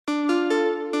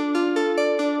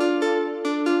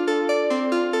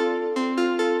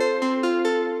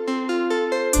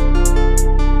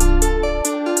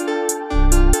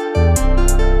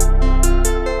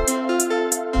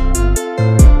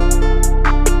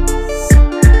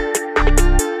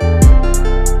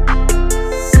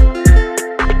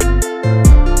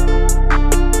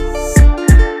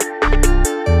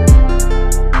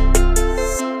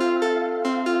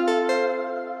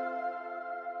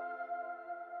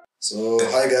So,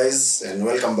 hi guys and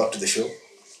welcome back to the show.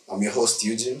 I'm your host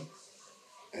Eugene.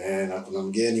 Na kuna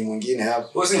mgeni mwingine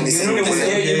hapa.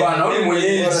 Mgeni bana, wewe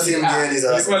mwenyewe si mgeni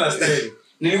sasa. Nilikuwa na style.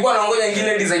 Nilikuwa naongoja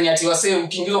nyingine design ati wasee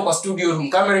ukiingizwa kwa studio room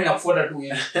camera inakufuata tu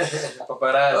hivi.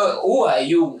 Paparazzi.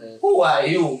 Who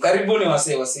are you? Karibuni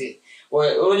wasee.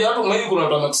 Unajua watu maybe kuna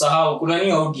watu wamekusahau. Kuna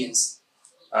nini audience?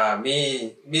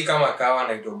 Mi kama kawa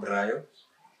naitwa Brayo.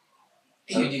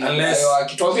 Unless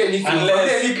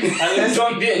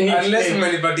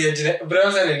umenipatia jina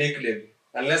Brayo sana nickname.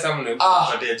 Unless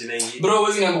umenipatia jina nyingine. Bro,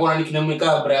 wewe ni mbona nickname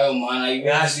kama Brayo maana hivi.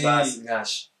 Ngash.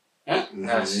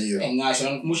 Ngash,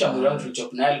 nakumbusha Brayo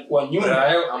tulichop na alikuwa nyuma.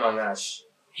 Brayo ama Ngash.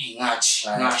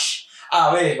 Ngash.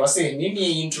 Wewe wase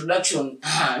mimi introduction.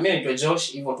 Mimi naitwa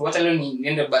Josh. Hivyo tu hata leo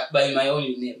niende by my own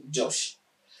name Josh.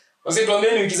 Wase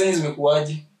tuambie wiki zenu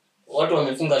zimekuaje? Watu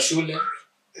wamefunga shule.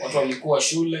 Watu walikuwa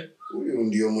shule. Huyu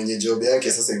ndio mwenye job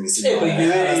yake sasa imesimama.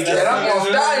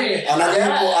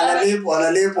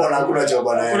 Analipo anakula job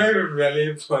anaye. Kuna hiyo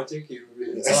tunalipo acheki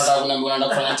hivi. Sasa unaenda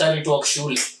kufanya charity talk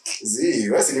shule.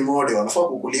 Wewe si ni mode wanafaa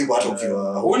kukulipa hata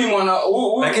ukiwa. Huyu ni mwana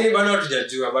lakini bado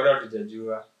hatujajua.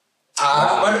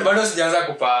 Bado sijaanza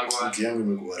kupangwa. Wiki yangu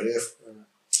imekuwa refu.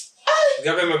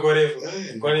 Gapi imekuwa refu?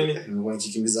 Kwa nini? Nimekuwa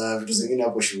nikikimbiza vitu zingine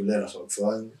hapo shule na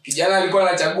kufanya. Kijana alikuwa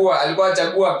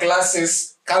anachagua classes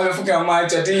kama amefuka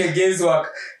macho atile guess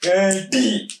work.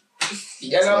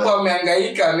 Kijana hapo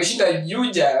amehangaika, ameshinda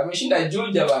Juja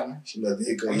bana. Shinda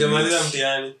dhika. Hujamaliza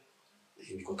mtihani.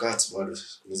 Niko kati bado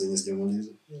zenye sijamaliza.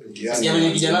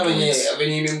 Mtihani kijana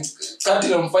venye kati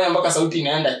namfanya mpaka sauti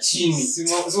inaenda chini.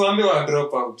 Siwaambie wa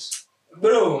drop out.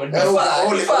 Bro,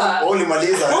 only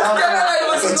maliza.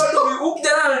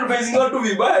 Ukijana anatupezinga tu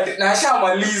vibaya na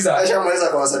ashamaliza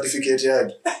kwa certificate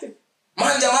yake.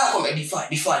 Maana jamaa yako amedify.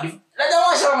 Na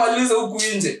jamaa ashamaliza huku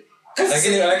nje.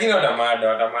 Lakini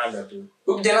watamada tu.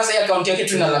 Ukijana sasa account yake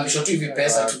tu inalambishwa tu hivi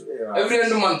pesa tu. Every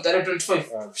end month 25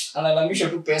 analambishwa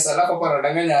tu pesa alafu kwa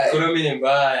anadanganya. Economy ni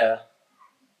mbaya.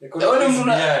 Economy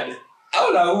mbaya.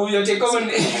 Au la huyo cheko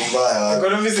ni mbaya.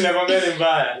 Economy zinakwambia ni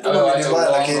mbaya. Ni mbaya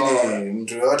lakini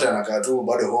mtu yote anakaa tu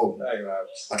bado home.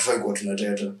 Hatufai kuwa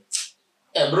tunateta.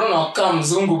 Bro na wakaa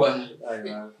mzungu bana.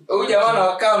 Huyu jamaa na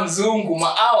wakaa mzungu ma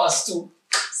hours tu.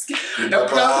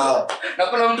 Na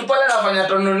kuna mtu pale anafanya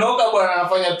tononoka bwana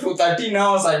anafanya 13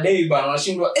 hours a day bwana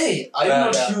unashindwa are you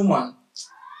not human?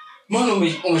 Mbona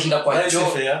umeshinda kwa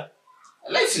job?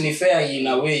 Life ni fair in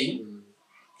a way.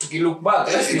 Tukilook back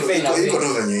life ni fair in a way. Iko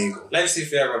tu venye iko. Life si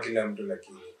fair kwa kila mtu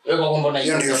lakini. Wewe kwa mbona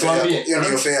hiyo ndio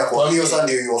fair kwa hiyo sasa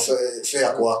ndio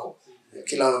fair kwako.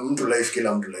 Kila mtu life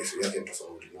yake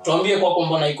tofauti. Tuambie kwa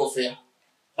mbona iko fair.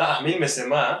 Mimi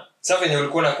nimesema sasa venye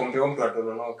ulikuwa na compare mtu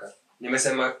atononoka.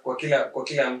 Nimesema kwa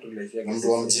kila mtu life yake.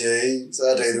 Mtu wa mjei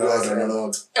sasa atairua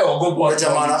atononoka. Ogopa ule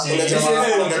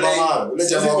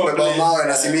jamaa kubeba mawe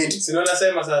na simiti. Si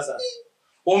unasema sasa.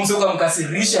 Msuka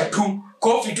mkasirisha tu.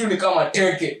 Kofi tu ni kama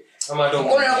teke. Kama dogo.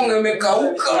 Mkono wako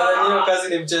umekauka. Hiyo kazi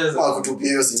ni mchezo. Kutupia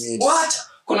hiyo simiti. What?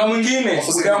 Kuna mwingine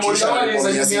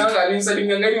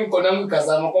alisalimia ngani mkono wangu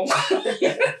kazama kwa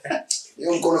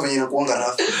hiyo mkono venye inakuanga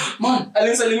rafu. Man,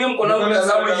 alisalimia mkono wangu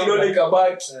kazama kidole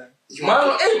kabaki.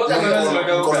 Man,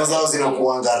 mkono zao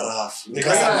zinakuanga rafu.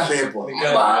 Nikasema pepo.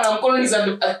 Bana mkono ni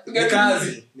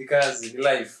kazi, ni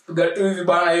life. Tugatu hivi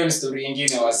bana hiyo ni story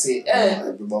nyingine wasi.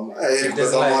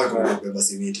 Beba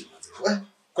simiti.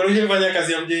 Kwa nini unafanya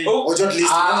kazi ya mjei? Ojo at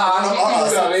least.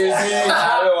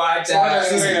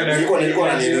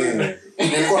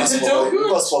 Nilikuwa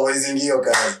supervising hiyo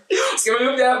kazi. Sema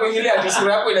mimi hapo ingilia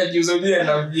tusura hapo inajiuza ujue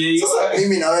na mjei. Sasa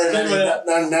mimi na wewe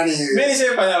nani? Mimi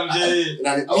nishafanya mjei.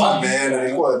 Nilikuwa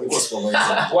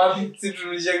supervisor. Wapi si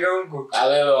tulijenga huko?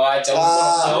 Wewe waacha huko.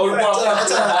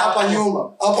 Hapa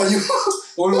nyuma.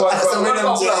 Ulikuwa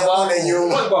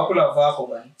kula vako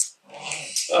bana.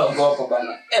 Gopo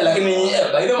bana. Lakini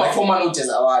by the way formal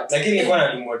ucheza watu. Lakini nilikuwa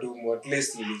natumwa at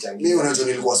least nilichangia. Mimi unajua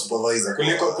nilikuwa supervisor.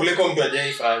 Kuliko mtu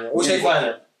ajaifanya.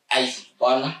 Ushaifanya?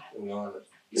 Bana. Unaona.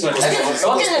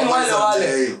 Okay ni wale.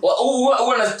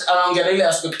 Anaongea ile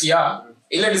aspect ya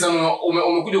ile design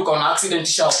umekuja ukaona accident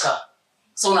shauka.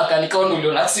 So unakanika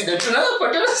ndio accident. Unaweza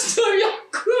kupata story yako.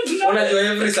 Unajua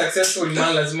every successful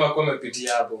man lazima akome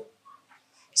amepitia hapo.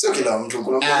 Sio kila mtu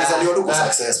kuna mzaliwa tu kwa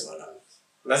success bana.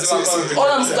 Lazima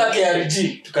ona mstaki ya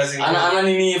RG tukazingia. Ana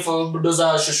nini for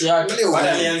doza shosho yake.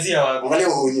 Bana alianzia wapi? Angalia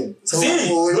uhunye.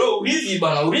 Bro, urithi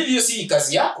bana, urithi si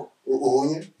kazi yako.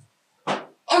 Uhunye.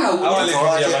 Ona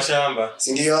urithi ya mashamba.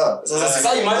 Si ndio?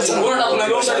 Sasa imagine unaona kuna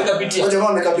losha nikapitia. Jamaa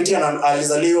amekapitia na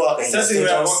alizaliwa akaenda.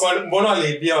 Sasa mbona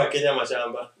waliibia wa Kenya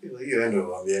mashamba? Hiyo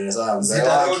ndio waambie sasa mzee.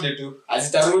 Zitarudi tu.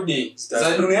 Azitarudi.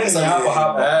 Sasa duniani ni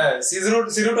hapa. Si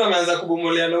Ruto ameanza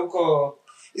kubomoleana huko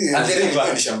Hii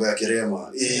ni shamba ya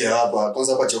Kirema. Hii hapa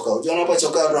kwanza hapa choka. Unaona hapa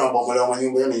choka watu wanabomolewa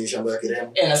manyumba, ni shamba ya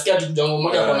Kirema. Nasikia tu jango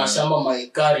moja kwa na shamba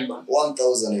maekari bana.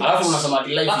 1000. Alafu unasema ati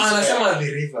life. Anasema the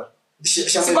river.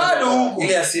 Shamba bado huko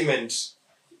Ile ya cement.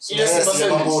 Ile si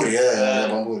Bamburi,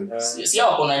 Bamburi. Si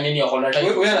hapo kuna nini yako na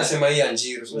Wewe anasema hii ya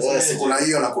Njiru. Si kuna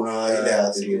hiyo na kuna ile ya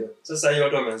Athiriwa. Sasa hiyo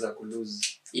watu wameanza kulose.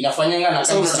 Inafanyanga na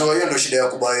kabisa. Unajua hiyo ndio shida ya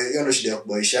kubai, hiyo ndio shida ya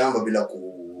kubai shamba bila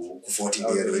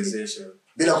kufuatilia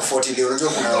bila kufuatilia. Unajua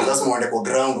kuna lazima uende kwa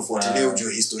ground ufuatilie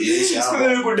ujue historia ya shamba.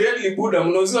 Sio ni deadly buda,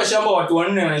 mnauziwa shamba watu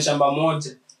 4 na shamba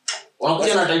moja.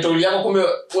 Unakuja na title yako kumbe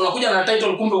unakuja na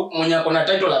title kumbe mwenye ako na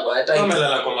title la title. Kama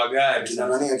lala kwa magari.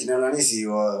 Kina nani si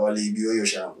waliibiwa hiyo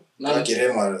shamba. Na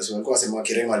Kirema, sio walikuwa wasema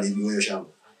Kirema aliibiwa hiyo shamba.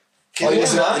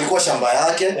 Ilikuwa shamba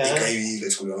yake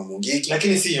ikachukuliwa na Mungiki.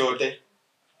 Lakini si yote.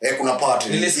 Kuna part.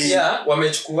 Nilisikia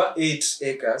wamechukua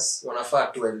 8 acres, wanafaa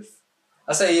 12.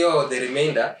 Sasa hiyo the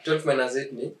remainder 12 minus 8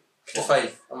 ni 5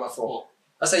 ama 4.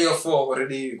 Sasa hiyo 4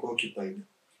 already iko occupied.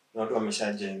 Na watu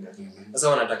wameshajenga. Sasa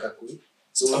wanataka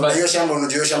so hiyo shamba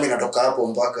unajua shamba inatoka hapo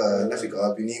mpaka inafika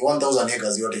wapi? Ni 1000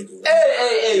 acres yote iko.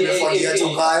 Imefuatia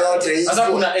choka yote hizo.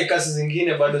 Sasa kuna acres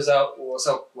zingine bado za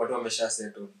watu wamesha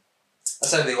settle.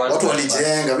 Sasa watu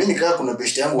walijenga. Mimi nikaa kuna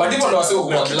best yangu. But hivyo ndo wasio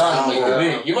grab land by the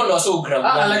way. Hivyo ndo wasio grab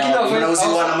land. Lakini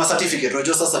wanauziwa na certificate.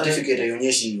 Unajua sasa certificate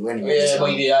haionyeshi wewe ni by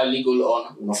the legal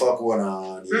owner. Unafaa kuwa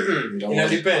na ina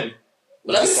depend.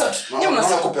 Lakini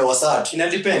sasa kupewa sat. Ina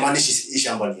depend. Maanishi hii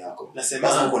shamba ni yako.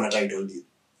 Lazima uko na title deed.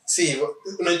 Si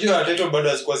unajua title bado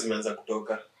hazikuwa zimeanza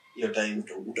kutoka hiyo time.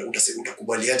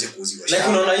 Utakubaliaje kuuziwa shamba?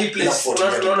 Like unaona hii place,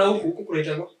 unaona huku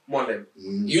kunaitwa Modem.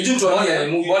 Eugene tuambie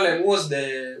Modem was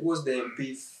the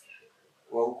MP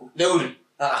wa huku. Deuri.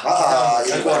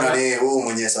 Ilikuwa nani huyu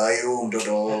mwenye sahi huyu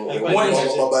mtoto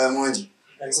baba ya Mwenje.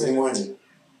 Si Mwenje.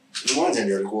 Mwenje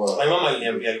ndiye alikuwa. My mama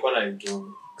aliniambia alikuwa na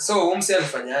mtu. So umse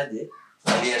alifanyaje?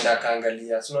 Alienda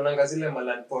kaangalia. So unaona zile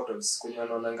maland portals kwenye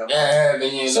wanaonanga.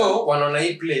 Venye. So wanaona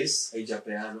hii place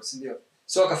haijapeana, si ndio?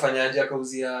 So akafanyaje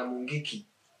akauzia Mungiki.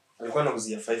 Alikuwa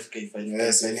anauzia 5k 5k.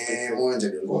 Yes, ni Mwenje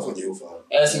ndiye alikuwa kwenye ufa.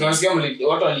 Nasikia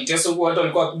watu walitesa huko, watu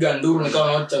walikuwa wapiga nduru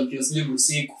nikawa na Champions League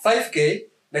usiku. 5k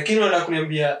lakini wanataka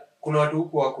kuniambia kuna watu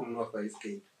huko wa kununua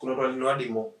 5k. Kuna watu walinunua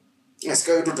demo.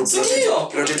 Sika tu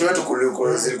plot yetu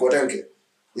kuliko zilikuwa tenke.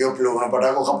 Hiyo plot unapata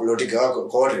yako kwa plot yako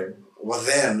kote. But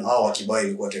then wakibai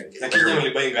ilikuwa tenke. Lakini nyinyi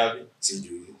mlibai ngapi?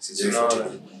 Sijui.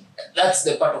 That's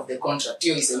the part of the contract.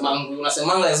 Hiyo isemangu.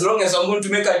 Unasemanga as long as I'm going to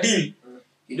make a deal,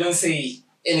 you don't say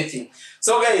anything.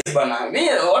 So guys bana, mimi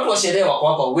watu wa sherehe wako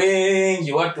hapa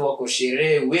wengi, watu wako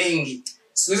sherehe wengi.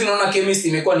 Siku hizi naona chemist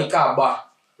imekuwa ni kaa bar.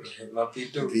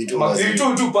 Mapitu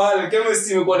tu pale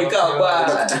chemist imekuwa ni kaa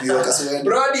bar.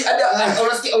 Brody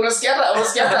unasikia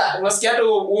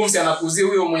huyo msi anakuzia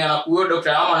huyo mwenye anakuyo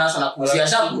Dr. Ama nasa anakuzia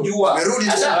ashakujua.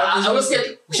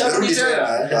 Usharudi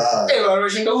tena.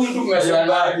 Wanashinda huyu mtu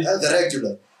mnashangaa.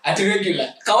 The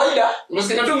regular. Kawaida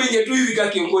unasikia tu mingi tu hivi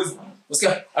kama kiongozi.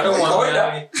 Unasikia hata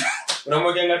kawaida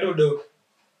unamwagenga tu do.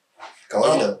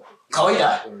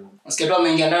 Kawaida. Unasikia tu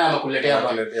ameingia ndani amekuletea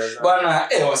hapa. Bwana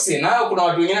wasi nayo kuna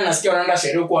watu wengine nasikia wanaenda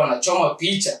sherehe kwa wanachoma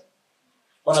picha.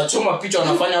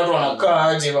 Wanafanya watu wanakaa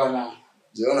aje bwana.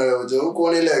 Jiona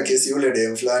huko ile kesi yule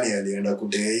dem fulani alienda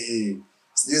kutei.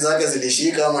 Sijui zake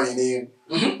zilishika ama nini.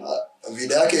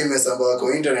 Video yake imesambaa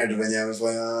kwa internet venye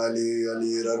amefanya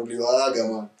aliraruliwa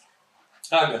aga.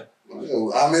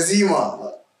 Amezima.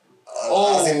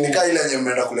 Nikaa ile yenye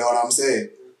mmeenda kulewa na msee.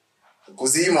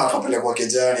 Kuzima akapelekwa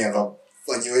kejani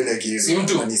akafanywa ile kesi.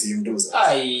 Si mtu sasa.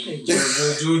 Ai,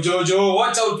 jo,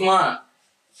 watch out man.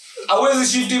 Hawezi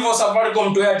shift hivyo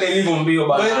Safaricom tu hata ilivyo mbio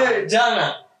bana. Wewe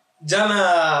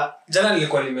jana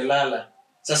nilikuwa nimelala.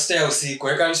 Sasa ya usiku.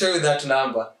 I can show you that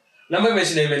number. Namba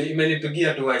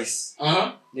imenipigia twice.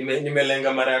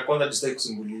 Nimelenga mara ya kwanza tusitaki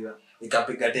kusumbuliwa.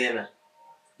 Nikapiga tena.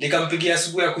 Nikampigia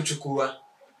asubuhi ya kuchukua.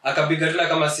 Akapiga tena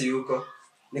kama si yuko.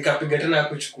 Nikapiga tena ya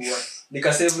kuchukua.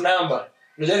 Nikasave number.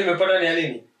 Unajua nimepata ni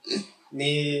nini?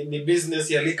 Ni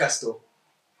business ya liquor store.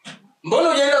 Mbona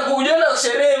hujaenda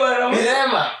sherehe bwana?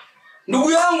 Mirema.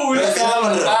 Ndugu yangu yule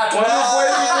kama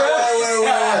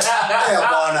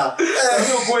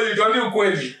tuambie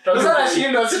ukweli. Sasa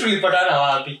nashinda sisi tulipatana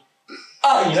wapi?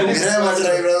 Mirema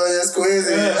driver ya siku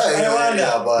hizi.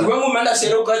 Ndugu yangu umeenda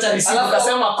sherehe ukaacha receipt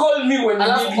ukasema call me when you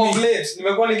need me.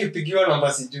 Nimekuwa nikipigiwa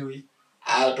namba sijui.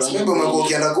 Tuambie umekuwa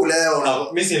ukienda kuleo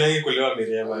mimi sina kuelewa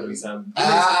Mirema Luisambu.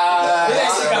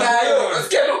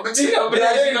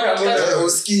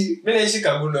 Mimi naishi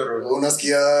Kabundo Road.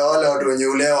 Unasikia wale watu wenye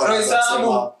uleo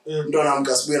wanasema mtu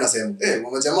anamka asubuhi anasema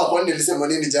mama jamaa kwani nilisema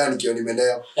nini jana nikiwa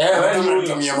nimelewa. Watu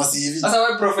wanatumia masivi. Sasa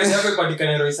wewe profile yako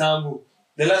ipatikane Luisambu.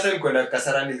 The last time kwenda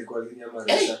Kasarani ilikuwa lini ama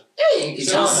Arusha?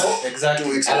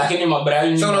 Exactly. Lakini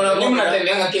mabrali ni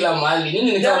mnatembeanga kila mahali.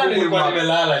 Nini nilikuwa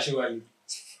nimelala shwali.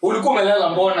 Ulikuwa umelala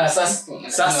mbona saa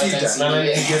 6 na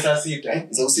nilipiga saa 6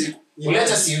 za usiku.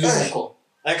 Uliacha CV huko.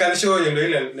 I can show you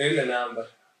ndio ile namba.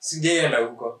 Sijaenda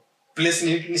huko.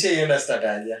 Place nishaenda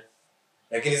stataja.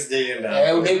 Lakini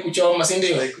sijaenda. Udai kuchoma si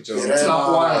ndio?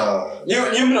 Tunakuana.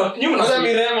 Nyinyi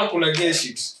Mirema kuna gay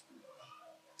shit.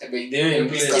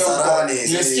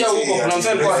 Nilisikia huko kuna msee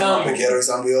alikuwa sambu. Kero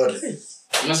sambu yote.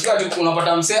 Unasikia tu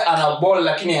unapata msee ana ball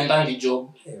lakini haendangi job.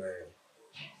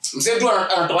 Msee tu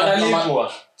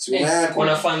analipwa.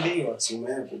 Unafandiwa.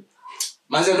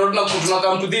 Manze ndo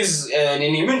tunakam to this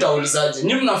nini mimi nitaulizaje?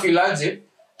 Nyinyi mnafilaje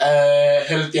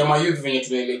health ya youth venye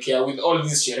tunaelekea with all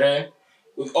this sherehe,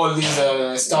 with all this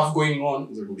stuff going on?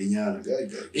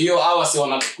 Hiyo hawa si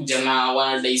wanakuja na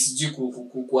wanadai sijui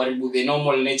kuharibu the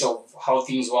normal nature of how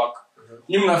things work.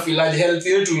 Nyinyi mnafilaje health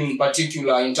yetu in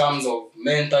particular in terms of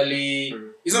mentally?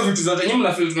 Hizo vitu zote nyinyi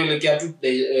mnafeel tunaelekea tu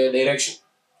direction.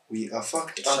 We are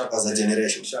fucked up as a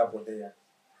generation.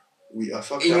 We are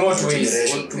fucked in up what as a ways?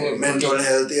 generation. Mental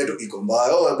health yetu iko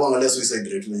mbaya. Bwana leo suicide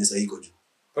rate mwenye sasa iko juu.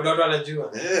 Kwa watu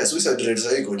wanajua. Suicide rate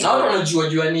sasa iko juu. Na watu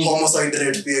wanajua nini? Homicide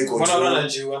rate pia iko juu. Kwa watu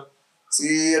wanajua.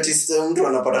 Si ati mtu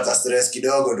anapata ka stress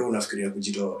kidogo tu unafikiria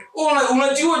kujitoa.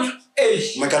 Unajua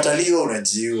umekataliwa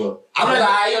unajiua. Amna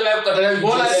hiyo live katalia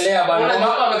bana.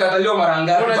 Mama amekataliwa mara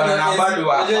ngapi bana na bado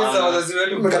wazazi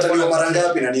wetu umekataliwa mara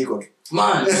ngapi na niko tu.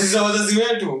 Man, wazazi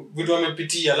wetu vitu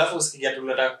wamepitia alafu usikia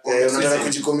tunataka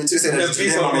kujicommit suicide na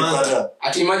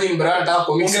ati imagine brother anataka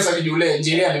commit suicide yule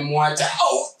engineer amemwacha.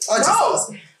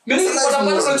 Mimi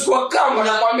nilikuwa kama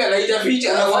nakwambia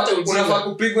haijaficha anafuata unafaa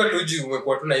kupigwa tu juu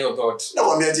umekuwa tuna hiyo thought.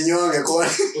 Nakwambia jinyonge kwa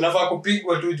unafaa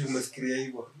kupigwa tu juu umefikiria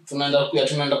hivyo.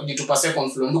 Tunaenda kujitupa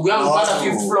second floor. Ndugu yangu pata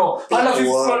fifth floor. Pata fifth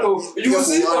floor.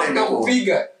 Yusi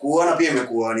kupiga. Kuona pia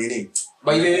imekuwa nini?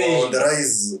 By the way, the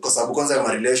rise kwa sababu kwanza ya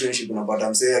relationship unapata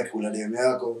msee akikula DM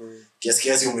yako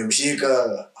kiasi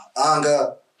umemshika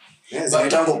anga.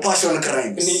 Zinaitwa passion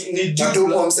crimes. Ni tu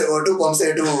kwa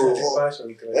msee tu.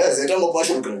 Zinaitwa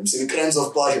passion crimes, ni crimes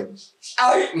of passion.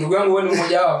 Ndugu yangu wewe ni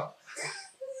mmoja wao.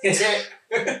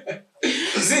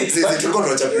 Tulikuwa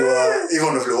tunachapiwa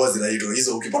hivyo ndio flows zinaitwa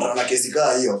hizo. Ukipata na kesi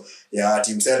kaa hiyo ya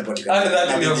team cell patikana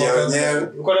na bibi wenyewe,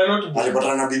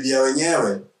 alipatana na bibi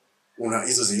wenyewe, una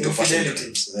hizo zinaitwa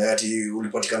fidelity. Ati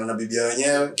ulipatikana na bibi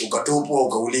wenyewe ukatupwa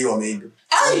ukauliwa maybe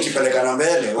ukipelekana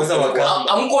mbele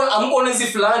amko nezi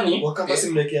fulani wakamba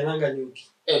simlekeananga nyuki.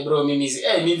 Bro mimi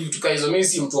vitu kama hizo mimi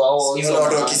si mtu wao hizo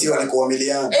watu wa kisi walikuwa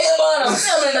milioni bana mimi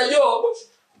ameenda job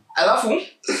alafu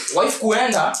wife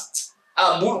kuenda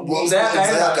mzee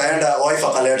akaenda wife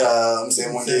akaleta mzee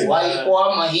mwingine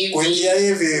walikuwa mahivi kuingia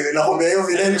hivi nakwambia hiyo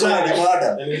vile ni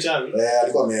mada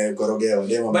alikuwa amekorogewa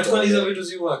demo but kwa hizo vitu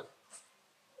zi work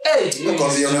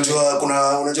kwa hiyo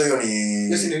unajua hiyo ni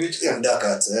dark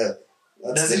arts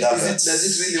does it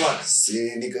really work?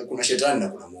 Kuna shetani na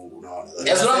kuna Mungu unaona.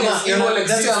 As long as you know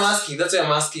that's why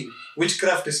I'm asking.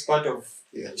 Witchcraft is part of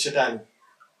shetani.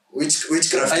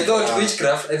 Witchcraft.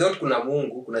 I thought kuna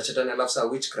Mungu, kuna shetani alafu sa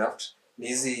witchcraft. Ni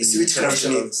hizi witchcraft.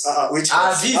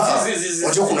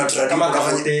 Unajua kuna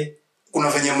tradition kuna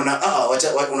venye mna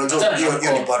unajua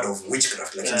hiyo ni part of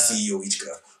witchcraft lakini si hiyo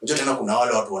witchcraft. Unajua tena kuna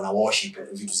wale watu wana worship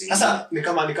vitu zingine. Sasa ni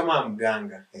kama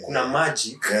mganga. Kuna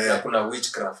magic na kuna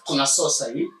witchcraft. Kuna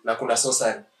sorcery na kuna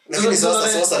sorcery. Lakini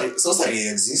sorcery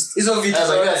exists. Hizo vitu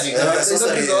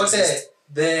zote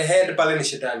the head pale ni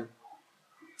shetani.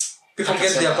 People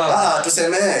get their power.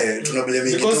 Tuseme tuna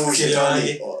blame kitu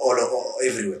shetani all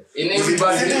everywhere.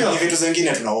 Vitu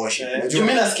zingine tuna worship.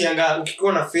 Mimi nasikianga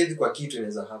ukikuwa na faith kwa kitu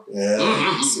inaweza happen.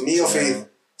 Si hiyo faith.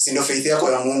 Si ndio faith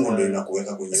yako ya Mungu ndio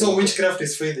inakuweka kwenye. So witchcraft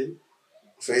is faith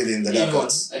in the dark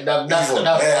arts.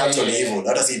 Actually evil.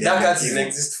 Hata si dark arts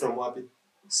exist from wapi?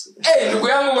 Ndugu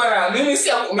yangu bwana mimi si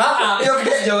hiyo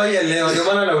kitu sijawahi elewa ndio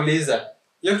maana nauliza.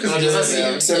 Hiyo kitu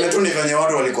tuseme tu ni venye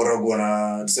watu walikorogwa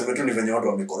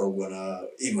na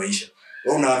hii maisha.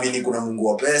 Wewe unaamini kuna Mungu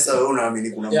wa pesa, wewe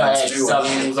unaamini kuna Mungu sijui wa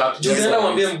nini. Jana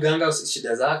mwambie mganga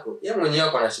shida zako. Yeye mwenyewe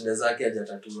ako na shida zake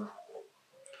hajatatua.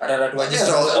 Atatatua je?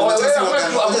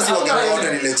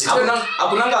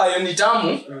 Hakunanga hayo ni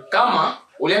tamu kama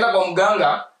ulienda kwa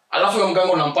mganga alafu ya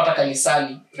mganga unampata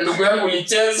kanisani. Ndugu yangu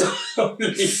ulicheza.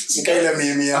 Nikaile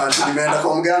mimi nimeenda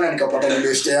kwa mganga nikapata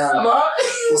nilioshte yangu.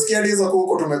 Usikia hizo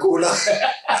huko tumekula.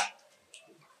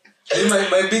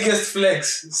 My biggest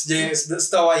flex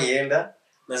sitawaenda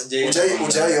na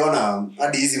ujaiona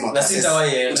hadi hizi makasi.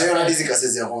 Ujaiona hadi hizi kasi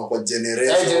za kwa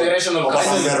generational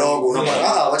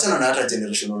wachana na hata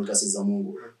generational kasi za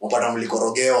Mungu. Wapata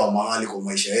mlikorogewa mahali kwa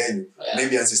maisha yenu.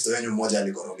 Maybe ancestor wenu mmoja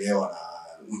alikorogewa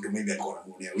mtu maybe alikuwa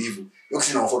anamuonea wivu hiyo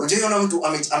kitu inaofuata unaona mtu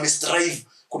strive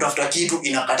kutafuta kitu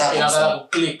inakataa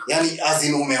click yani as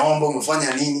in umeomba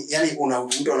umefanya nini yani una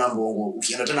mtu anambongo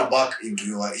ukienda tena back into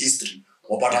your history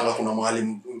wapatanga kuna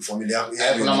mahali familia yako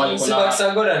kuna mahali kuna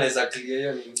Sagora anaweza clear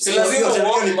hiyo nini si lazima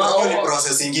ni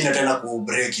process nyingine tena ku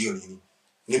break hiyo nini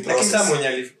ni process kisa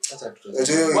mwenye acha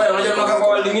tutoe wewe unajua tunaka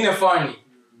kwa lingine funny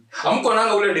amko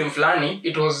nanga ule dem fulani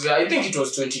it was I think it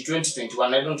was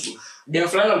 2021 I don't know dem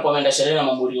fulani alikuwa ameenda sherehe na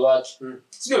mamburi wake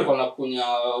sio alikuwa anakunya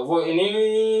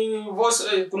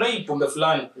kuna hii pombe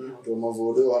fulani ndio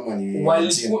mavodo ama ni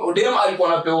dem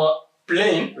alikuwa anapewa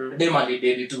plain dem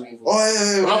alidedi tu hivyo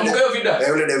unakumbuka hiyo video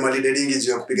yule dem alidedi ingi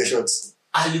juu ya kupiga shots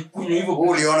alikunywa hivyo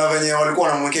uliona venye walikuwa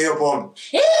wanamwekea hiyo pombe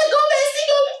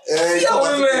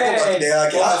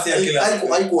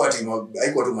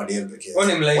haikuwa tu madem pekee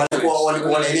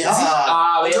walikuwa nini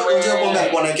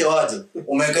walikuwa naekewaje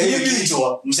umeweka hivi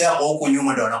kichwa msee hapo huku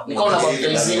nyuma ndo anakuwa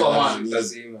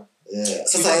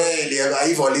sasa yeye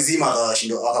hivyo alizima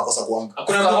akashindo akakosa kuamka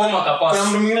kuna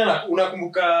mtu mwingine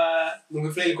unakumbuka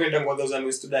ungefly kwenda kwa those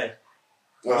ways to die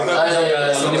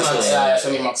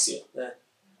Sony Max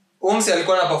umse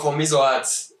alikuwa na perform hizo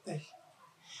arts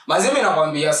mazimi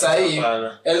nakwambia sasa hii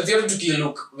elthio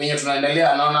tukilook venye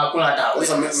tunaendelea naona hakuna hata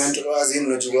sasa mental azim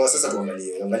unajua sasa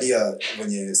angalia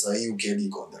venye sasa hii ukedi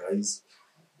iko on the rise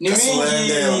ni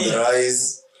mingi on the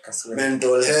rise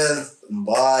mental health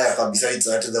mbaya kabisa it's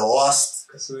at the worst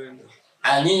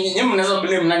nyinyi mnaweza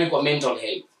blame nani kwa mental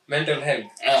health mental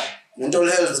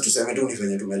health tuseme tu ni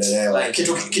venye tumelelewa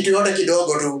kitu yote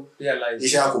kidogo tu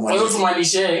ishakumaliza kwa hiyo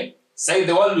tumalishe say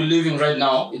the world we living right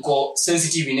now iko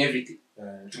sensitive in everything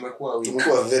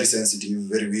tumekuwa very sensitive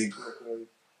very weak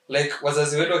like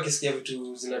wazazi wetu wakisikia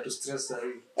vitu zinatu stress sana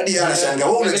hadi anashanga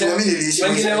wewe unajua mimi niliishi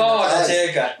wengine wao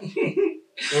wanacheka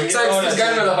sasa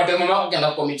gani unapata mama yako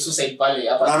kana commit suicide pale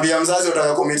hapa naambia mzazi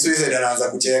utaka commit suicide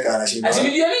anaanza kucheka anashinda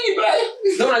asimedia nini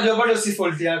Brian ndio unajua bado si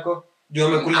fault yako ndio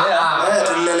wamekulea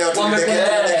tulilelewa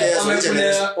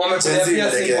wamekulea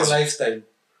pia simple lifestyle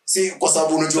si kwa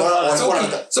sababu unajua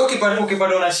walikuwa so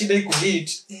ukipata una shida iko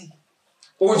hit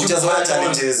unachozoea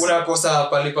challenges unakosa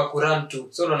palipa Quran tu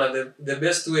so unaona the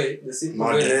best way the simple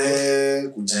way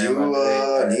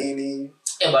kujiua nini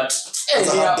but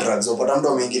drugs upata mtu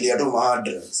ameingilia tu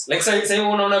drugs like sasa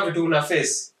unaona vitu una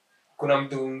face kuna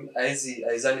mtu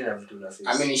aizani na vitu una face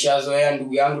amenishazoea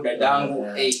ndugu yangu dadangu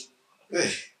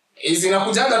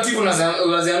zinakujanga tu hivyo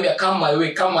unaziambia kama wewe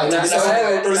kama stress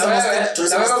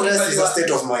is a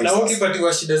state of mind na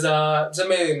ukipatiwa shida za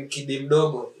tuseme mkidi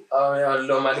mdogo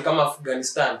au mali kama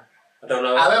Afghanistan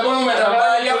ataona mbona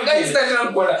umetabali Afghanistan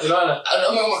tena bwana unaona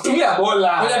tumia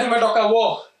bola kwenye tumetoka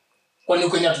war kwani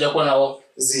kwenye hatujakuwa na war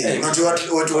unajua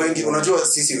watu wengi unajua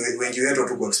sisi wengi wetu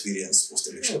tuko experience post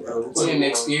election ni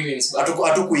experience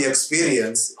hatuku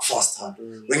experience first hand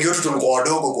wengi wetu tulikuwa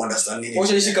wadogo ku understand nini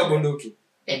ushashika bunduki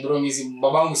bro mimi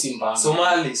babangu si mbaya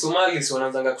Somali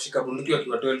wanaanza kushika bunduki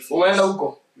wakiwa 12 umeenda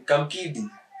huko kamkidi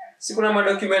si kuna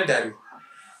documentary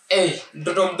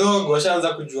mtoto mdogo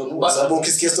ashaanza kujua kwa sababu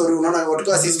ukisikia story unaona watu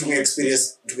kama sisi tume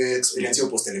experience hiyo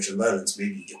post election violence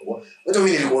maybe ingekuwa watu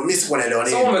mimi nilikuwa miss kwa naelewa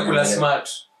nini so umekula smart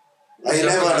I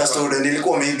never understood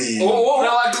nilikuwa maybe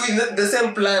na watu in the same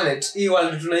planet hii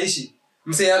world tunaishi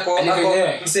mse yako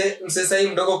mse sasa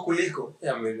mdogo kuliko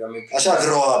asha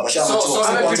grow up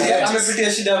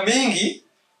amepitia shida mingi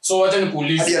so wacha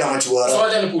nikuulize hadi ana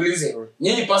machuara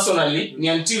nyinyi personally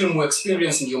ni until mu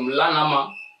experience ndio mlana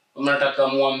ama mnataka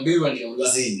muambiwe ndio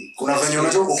mlazi kuna venye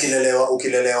unajua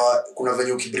ukilelewa kuna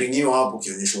venye ukibringiwa hapo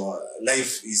ukionyeshwa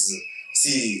life is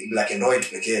si black and white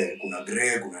pekee kuna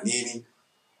gray kuna nini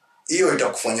hiyo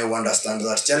itakufanya understand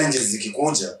that challenges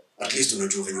zikikuja at least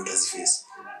unajua venye utaziface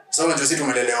sasa unajua sisi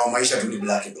tumelelewa maisha tu ni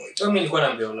black and white mimi nilikuwa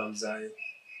naambia ula mzae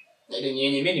ndio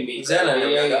nyenye mimi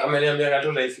nimejana ameniambia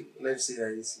tu life si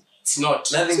rahisi it's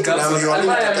not nothing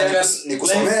comes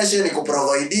nikusomeshe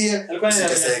nikuprovidie alikuwa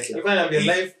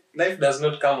ananiambia life does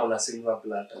not come on a silver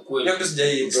platter hiyo kitu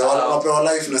sijai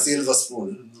unapewa life na silver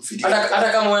spoon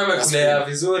hata kama wewe umekulea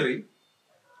vizuri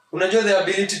unajua the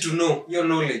ability to know your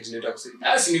knowledge ndio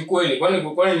itakusaidia si ni kweli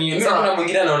kwani ni kuna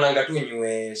mwingine anaonanga tu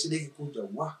nywe shida ikikuja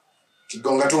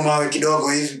kigonga tu mawe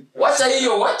kidogo hivi wacha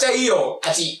hiyo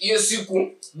ati hiyo siku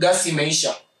gas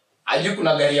imeisha ajui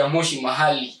kuna gari ya moshi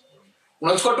mahali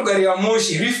unachukua tu gari ya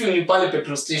moshi refill ni pale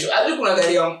petrol station ajui kuna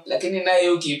gari ya lakini naye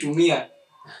ukiitumia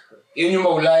hiyo nyumba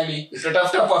ulali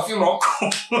utatafuta perfume huko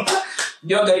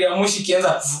ndio gari ya moshi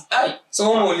kianza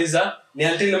so muuliza ni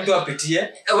until mtu apitie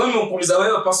wewe umekuuliza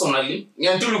wewe personally ni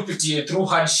until upitie through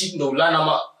hardship ndio ulana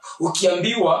ama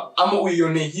ukiambiwa ama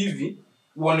uione hivi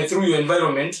uone through your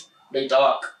environment ndio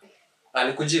itawaka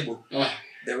alikujibu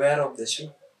the wear of the shoe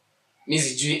mimi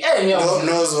sijui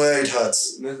knows where it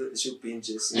hurts. Shoot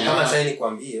pinches. Kama sasa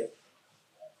nikwambie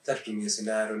sasa tutumie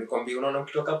scenario nikwambie unaona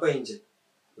ukitoka hapa nje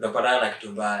utapatana na kitu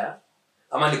mbaya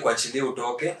ama nikuachilie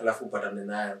utoke alafu upatane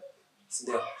nayo.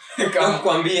 Ndio. Kama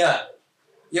kukwambia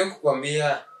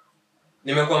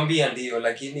nimekwambia ndio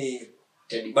lakini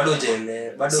bado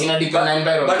sina depend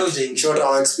environment. Bado je short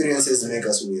our experiences make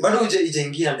us weird. Bado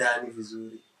hujaingia ndani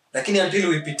vizuri. Lakini until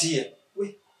uipitie,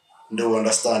 ndio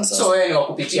understand sasa. So wewe ni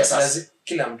wakupitia sasa.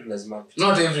 Kila mtu lazima.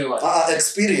 Not everyone.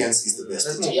 Experience is the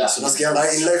best. Yeah.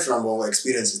 Unasikia in life number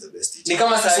experience is the best. Ni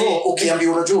kama sasa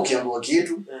ukiambiwa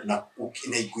kitu na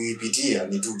kuipitia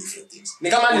ni two different things.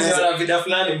 Ni kama niliona video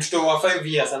fulani mtoto wa 5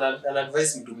 years ana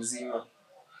advice mtu mzima.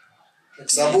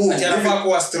 Sababu anafaa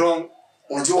kuwa strong.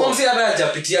 Unajua msi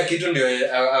hajapitia kitu ndio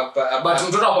but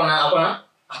mtoto hapana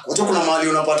Wacha kuna mahali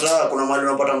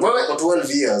unapata mtoto kwa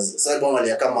 12 years. Sasa bwana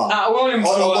alia kama wewe mtu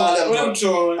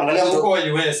angalia mtu kwa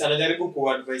US anajaribu ku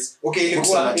advice. Okay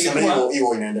ilikuwa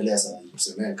hiyo inaendelea sasa.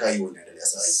 Tuseme kai hiyo inaendelea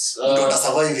sasa. Mtu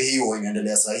atasurvive hiyo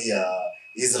inaendelea sasa ya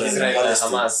Israel na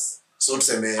Hamas. So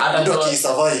tuseme mtu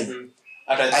akisurvive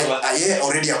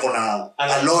already hakuna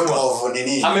a lot of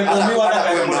nini. Amepimiwa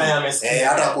hata kwa yamesikia.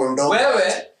 Hata kwa mdogo.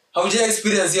 Wewe hauja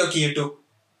experience hiyo kitu.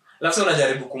 Alafu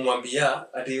unajaribu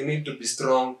kumwambia ati you need to be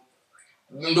strong.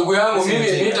 Ndugu yangu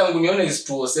mimi tangu nione is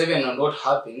 207 and what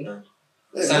happened.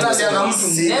 Sasa na mtu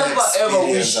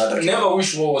never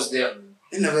wish war was there.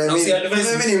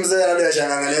 Mimi ni mzee hadi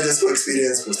ashangangania just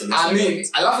experience post.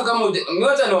 Alafu kama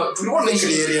mmoja tulikuwa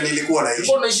tunaishi area nilikuwa naishi.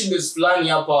 Tulikuwa tunaishi base fulani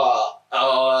hapa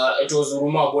it was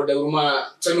Huruma boda Huruma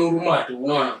tu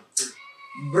unaona.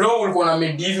 Bro ulikuwa na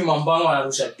medivi mambango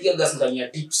anarusha pia gas ndani ya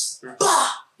tips.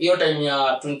 Hiyo time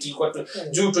ya 20 kwa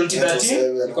juu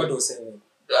 2013 ilikuwa 27.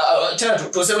 Tena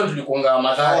 27 tulikuanga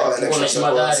madhara, tulikuwa na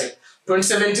madhara.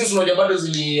 2017 unajua bado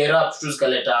zili erupt tu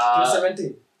zikaleta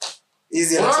 2017.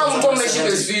 Easy. Unaona mko mnaishi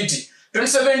base fiti.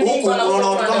 2017 bana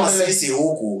unaona kama sisi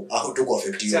huku hakutuko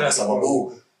affected kwa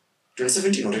sababu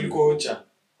 2017 tulikuwa ocha.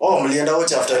 Mlienda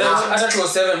ocha after that. Hata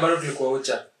 2007 bado tulikuwa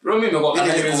ocha. Bro mimi nilikuwa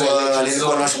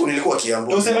na shukuru nilikuwa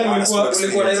Kiambu. 2007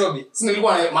 ulikuwa Nairobi. Si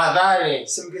nilikuwa madhara.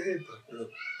 Simgehepa.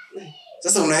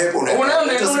 Sasa unahepa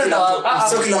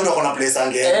sio kila mtu akona place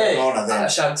ange unaona then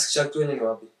Shags wenyewe ni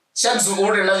wapi? Shags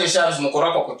wote nazo Shags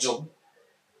mkorako kwa job.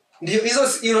 Ndio hizo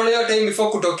unaona hiyo time before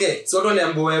kutokee. So watu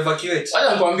waliambiwa evacuate.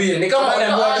 Acha nikwambie ni kama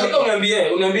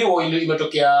uniambie wao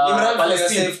imetokea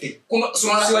Palestine. Kuna si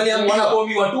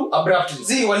wanabomiwa tu abruptly.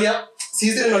 Sisi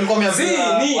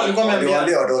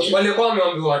walikuwa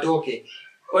wameambiwa watoke.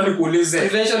 Wani kuulize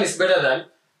prevention is better than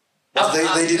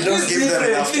they did not give them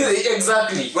enough.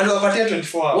 Exactly. Waliwapatia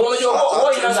 24 hours. Unajua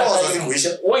wao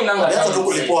inanga hata tu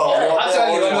kulipwa waliwapatia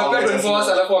 24 hours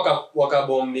alafu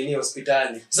wakabomb nini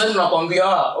hospitali. Sasa tunakwambia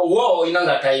wao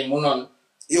inanga time unaona.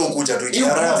 Hiyo kuja tu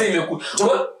ikiara.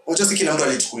 Unajua si kila mtu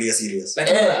alichukulia serious.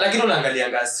 Lakini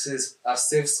unaangalia a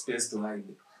safe space to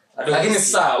hide. Lakini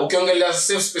sasa ukiongelea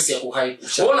safe space ya kuhide.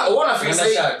 Unaona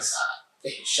feel Shags.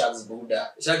 Shags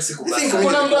buda. Shags sikubali.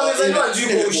 Kuna mtu amezaliwa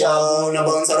juu kwa ushago na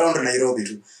bounce around Nairobi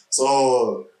tu.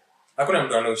 So hakuna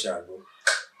mtu ana ushago.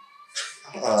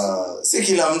 Si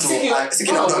kila mtu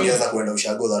anaweza kwenda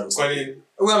ushago that. Kwa nini?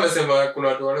 Huyu amesema kuna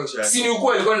watu wana ushago. Si ni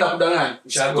ukweli alikuwa anakudanganya.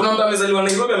 Kuna mtu amezaliwa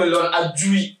Nairobi ameliona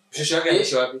ajui. Shosho yake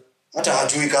ni wapi? Hata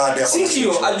hajui kadi hapo.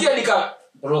 Sio, akiandika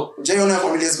bro. Unajua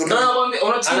familia ziko.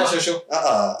 Ana shosho.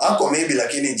 Hapo maybe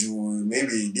lakini juu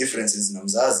maybe differences na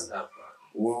mzazi.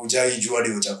 Ujaijua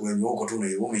ndio cha kwenu huko tu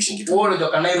na umeishi kitu. Wewe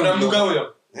unatoka Nairobi. Kuna mduka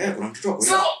huyo? Kuna mtoto wako.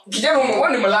 So, kijana umeona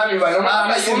ni malami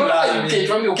bwana.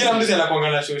 Kila mtu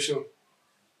anakuangana shosho.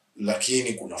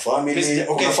 Lakini kuna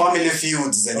family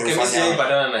feuds zenye ufanya. Okay, mimi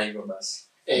patana na hivyo basi.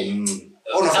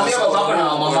 Unafanya baba na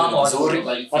mama wako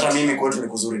wazuri. Hata mimi kwetu ni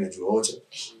kuzuri na jua ocha.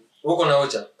 Huko na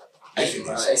ocha.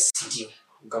 Ndio.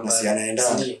 Kama si anaenda.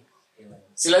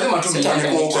 Si lazima tu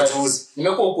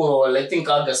nimekuwa huko I think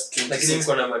August lakini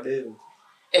niko na madeo.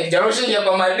 Generation ya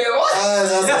kwa madeo.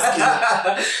 Sasa sikia.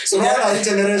 So naona hii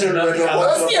generation ndio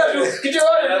kwa. Sikia tu kitu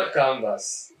wale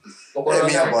canvas. Uko na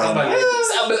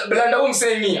blanda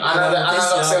umsemi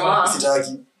anaanza kusema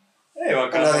sitaki.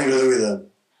 Wakala ndio wewe.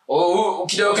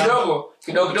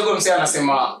 Kidogo msee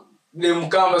anasema ile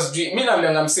mkamba sijui mimi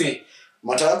naambia msee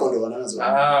mata yako ndio wanaanza.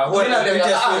 Huwa inaambia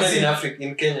in Africa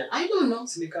in Kenya. I don't know.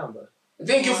 Si kamba.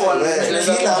 Thank you for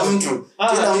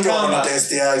kila mtu ana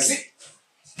test yake.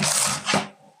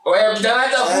 Wewe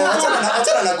mtanata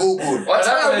acha na Google.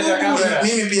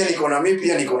 Mimi pia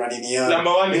niko na nini yangu.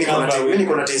 Mimi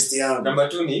niko na test yangu. Number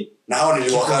 2 ni na hao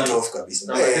niliwaka off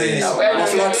kabisa. Na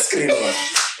flat screen.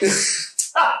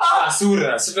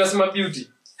 Sura, si tunasema beauty.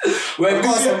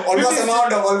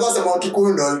 walikuwa sema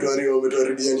Kikuyu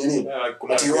walituharibia nini?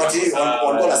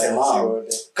 Walikuwa wanasema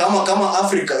kama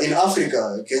Africa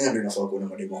Kenya ndio inafaa kuwa na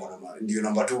mademo ndio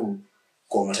number 2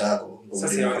 kwa matako.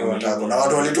 Na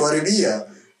watu walituharibia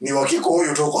ni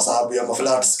Wakikuyu tu kwa sababu ya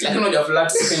flats. Lakini unajua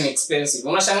flats ni expensive.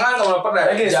 Unashangaza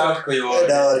unapata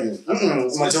dowry.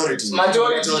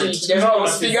 Majority. Jamaa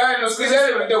usipigane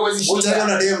usikizane ndio uwezi shida.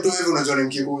 Utaona DM tu hivi unajua ni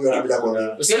Mkikuyu hata bila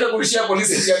kuongea. Usiende kurishia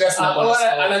polisi ya gas na polisi.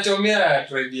 Anachomea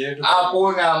trade yetu.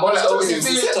 Hakuna mbona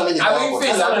usifili.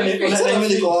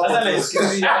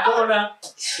 Hakuna.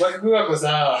 Wakikuyu wako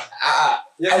sawa.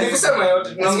 Alikusema yote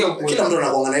tunaongea ukweli. Kila mtu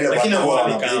anakuanga na ile lakini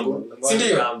si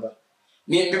ndio?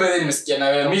 Mimi bado nimesikia na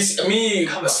wewe. Mimi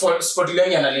sport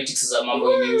learning analytics za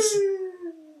mambo hivi.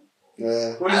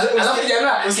 Alafu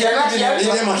jana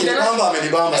Makibamba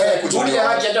amenibamba sasa kujua.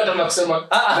 Jana kiacha ndo nakusema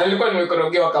nilikuwa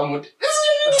nimekorogewa kamuti.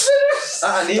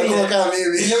 Nini kama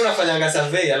mimi? Ile unafanyanga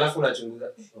survey alafu unachunguza.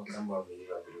 Kamba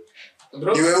wameiva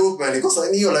bro. Ni wewe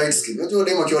nikosa hiyo light skin. Unajua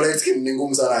demo kiwa light skin ni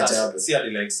ngumu sana achape. Si hadi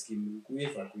light skin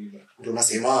kuiva. Ndio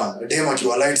nasema demo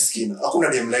kiwa light skin. Hakuna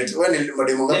dem light. Wewe ni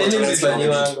mademo ngapi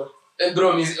tunafanya? Bro,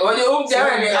 waje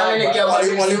mjana ni anaelekea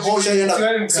waliposha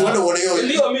yenda siwende uone hiyo.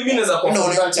 Ndio mimi naweza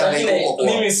kufunga mimi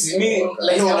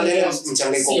like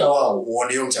mchanganyiko wao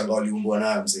uone hiyo mchanga waliumbwa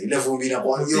nayo mzee. Ile vumbi na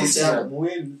kwa hiyo mchanga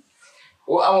muhimu.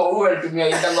 Au alitumia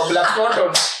itanga black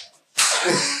cotton.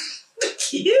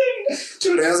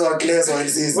 Tulianza wakileso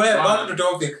hizi. Wewe back to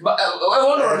topic.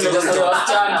 Wewe ndio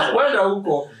wasichana. Kwenda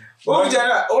huko. Wewe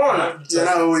jana unaona?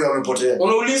 Jana huyu amepotea.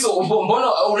 Unauliza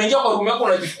mbona unaingia kwa room yako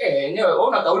yenyewe wewe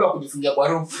una kauli ya kujifungia kwa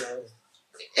room.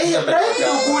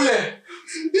 Kule.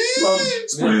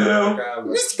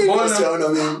 Mbona siona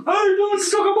mimi? I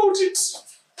don't talk about it.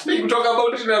 Mimi talk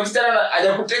about it na msichana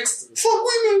haja ku text. Fuck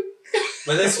women.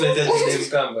 But let's play the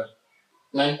Kamba.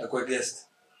 Nani? Akwa guest.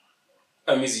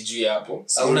 Amizi juu hapo.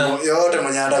 Hauna yote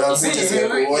mwenye anataka kuja sasa.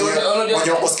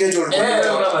 Ngoja kwa schedule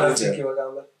kwa marafiki wa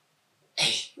Kamba.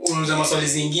 Unauza maswali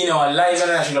zingine wallahi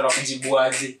sana nashinda kujibu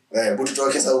aje. Butu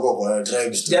tuwake sasa huko kwa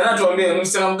tribe. Jana tuambie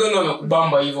msichana mgani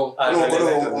amekubamba hivyo.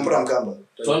 Umbra Mkamba.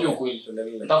 Tuambie ukweli.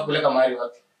 Nataka kupeleka mahali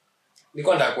wapi?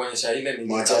 Niko nataka kuonyesha ile ni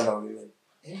Mkamba wewe.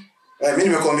 Mimi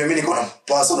nimekuambia mimi niko na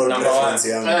personal preference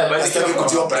yangu. Sitaki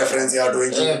kujua preference ya watu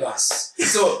wengine. Basi.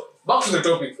 So, back to the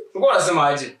topic. Tulikuwa tunasema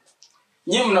aje?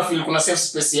 Nyinyi mna feel kuna safe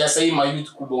space ya sasa hii my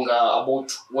youth kubonga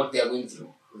about what they are going through.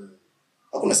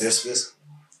 Hakuna safe space.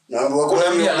 Na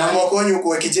mwakonyu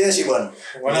kwa kijeshi bwana.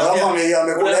 Wanaomba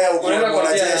amekulea huko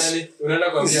kwa jeshi.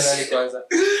 Unaenda kuambia nani kwanza?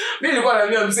 Mimi nilikuwa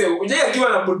naambia mzee, uje akiwa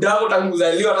na budako tangu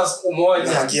kuzaliwa hata siku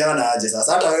moja. Hakiana aje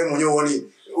sasa. Hata wewe mwenyewe uone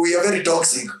we are very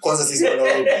toxic kwanza sisi wanao.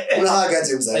 Unahaga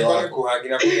aje mzee wako? Haiko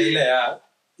kuhaga kuna ile ya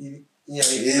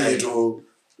hivi tu.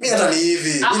 Mimi hata ni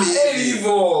hivi. Mimi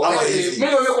hivyo. Mimi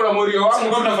ndio kuna morio wangu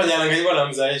mbona unafanyana hivyo na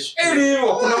mzaishi?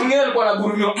 Hivyo. Kuna mwingine alikuwa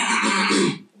anagurumia.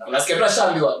 Unasikia tu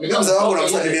ashambiwa. Mzee wangu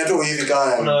namsalimia tu hivi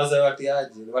kaya. Kuna wazee watiaje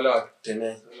wale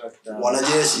watene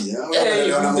wanajeshi.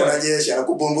 Wanajeshi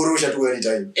anakubumburusha tu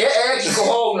anytime. Kiko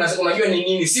hao unajua ni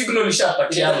nini? Signal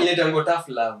ishapatiana. Ile tango tough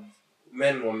love.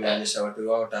 Men wameonyesha watu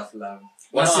wao tough love.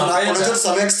 Unajua to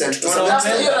some extent.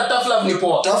 Hiyo tough love ni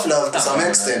poa. Tough love to some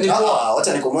extent.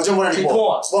 Wacha nikomoja mbona ni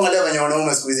poa. Angalia wenye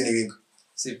wanaume siku hizi ni weak.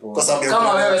 Si poa. Kwa sababu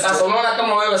kama wewe sasa unaona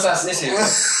kama wewe sasa.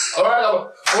 Unaona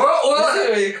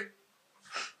wewe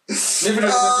Nipi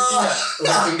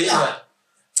unakimbia.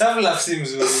 Tough love si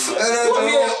mzuri.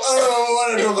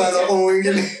 Wanatoka hapo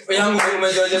mwingine. Yangu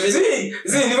umejoja mimi.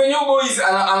 Ni venye boys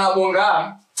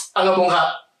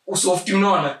anabonga usofti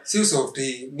unaona. Si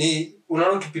usofti. Ni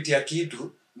unaona ukipitia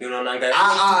kitu ndio unaona angalia.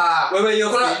 Wewe hiyo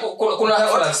kuna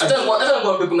hata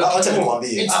nikwambie kuna acha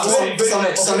nikwambie.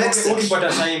 Ukipata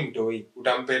time toi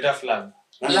utampeta fulani.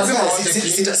 Lazima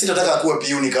sitataka kuwa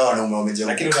piuni kawa wanaume wamejaa.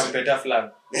 Lakini utampeta fulani.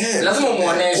 Lazima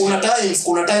muoneshe.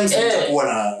 Kuna times nitakuwa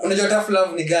na unajua tough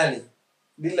love ni gani?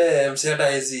 Bila msichana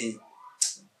hizi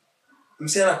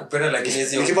msichana kupenda lakini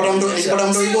hizi nikipata mtu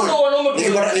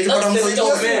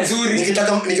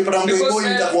boy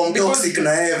nitakuwa toxic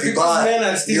na yeye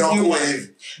vibaya. Ndio kwa hivi.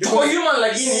 Because human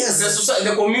lakini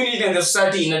the community and the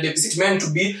society in a depict to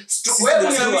be wewe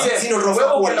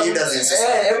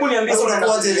niambie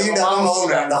unakuwa leader kama wewe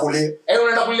unaenda kulia.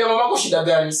 Unaenda kulia mamako shida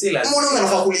gani? Si lazima. Mbona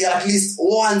unafaa kulia at least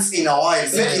once in a while,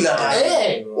 si kila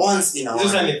time. Once in a while.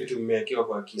 Sasa ni vitu mmewekewa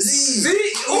kwa akili.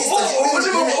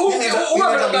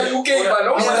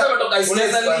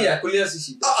 Unazalia kulia si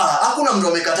shida. Hakuna mtu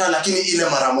amekataa lakini ile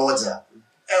mara moja.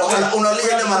 unalia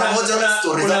ile mara moja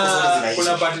story zako zote zinaisha.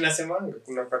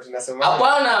 Kuna part nasemanga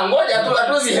hapana ngoja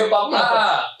hatuwezi help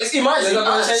hapa imagine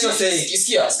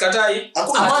sikia skatai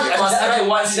akatai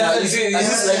once in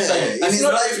his lifetime in his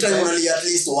lifetime unalia at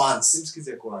least once.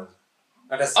 simsikize kwanza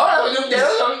hata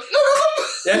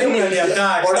yani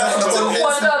unaniattack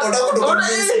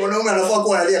mwanaume anafaa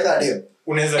kuwa analia kama dem.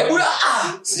 unaweza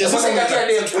sijasema katia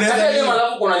dem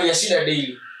alafu kuna lia shida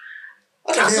daily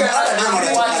Hata dem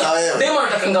anataka na wewe. Dem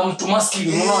anataka mtu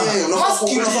maskini unaona.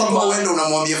 Maskini unafaa uende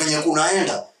unamwambia venye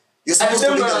kunaenda. You're supposed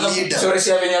to be the leader.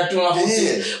 Choresha venye tunafuti.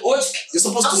 You're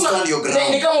supposed to stand your ground.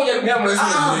 Ni kama unajaribu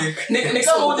ni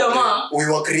kama huyu jamaa we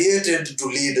were created to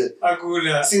lead.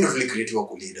 Hakuna. Si ndio tulicreatiwa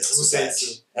ku lead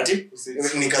society. Ati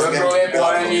ni kazi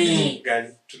gani?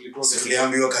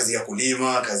 Tuliambiwa kazi ya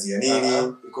kulima, kazi ya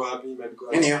nini? Iko wapi?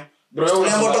 Imeandikwa. Nini? Bro,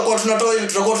 tutakuwa tunatoil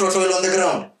on the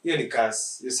ground. Hiyo ni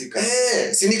kazi. Hiyo si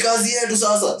kazi. Si ni kazi yetu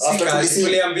sasa. After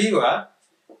tuliambiwa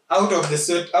out of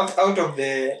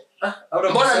the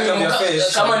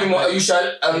kama ni you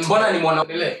shall mbona ni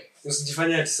mwanaele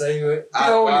usijifanye ati sasa hivi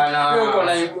pia uko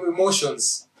na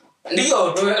emotions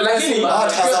ndio lakini but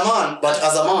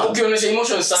as a man ukionyesha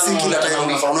emotions sana si kila time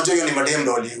unajua hiyo ni madem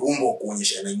ndo waliumbwa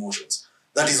kuonyesha na emotions.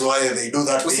 That is why they do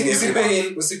that thing every month.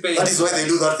 That is why they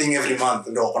do that thing every month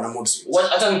ndo kuna mood swings.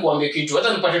 Hata nikuambie kitu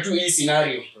hata nipate tu hii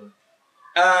scenario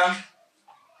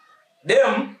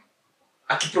dem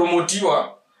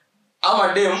akipromotiwa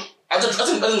ama dem hata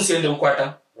nisiende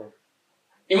ukwata.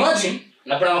 Imagine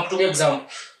napenda kutumia example.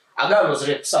 A girl was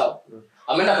raped, sawa.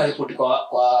 Ameenda karipoti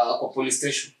kwa police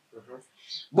station.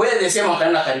 Boy alisema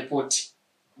kaenda karipoti.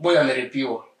 Boy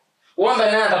amerepiwa. Uombe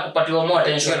nani atakupatiwa more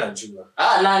attention najua.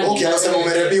 Nani? Okay, unasema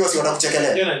umerepiwa si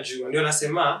watakuchekelea. Ndio najua. Ndio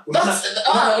nasema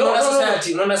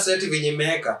unaona society venye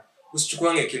imeweka.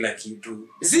 Usichukuange kila kitu.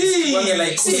 Usichukuange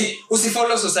like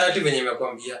usifollow society venye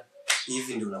imekwambia.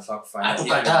 Hivi ndio unafaa kufanya.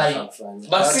 Hatukatai.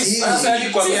 But sasa ni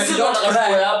kwa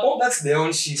hapo that's the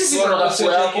own shit. Sisi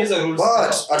tunataka hapo.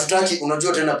 But hatutaki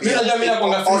unajua tena pia. Mimi najua mimi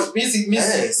nakwanga mimi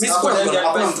kwa ndani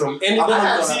ya advice from anybody.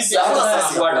 Sisi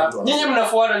hatufuata. Nyinyi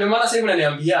mnafuata ndio maana sasa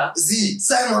mnaniambia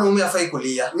Simon mume afai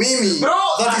kulia. Mimi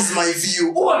that is my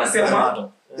view. Who anasema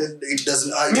it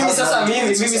doesn't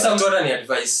mimi sasa mbona ni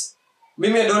advice.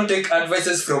 Mimi I don't take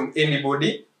advices from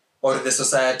anybody or the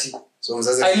society. So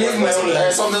mzazi I live my own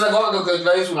life. So mzazi kwa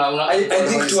advice I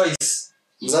think twice.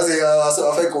 Mzazi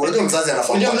afai unajua mzazi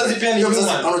anafaa. Unajua mzazi pia ni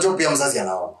human. Unajua pia mzazi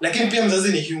anaona. Lakini pia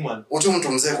mzazi ni human. Unajua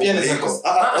mtu mzee kuliko.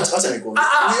 Acha nikuone. We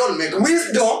all make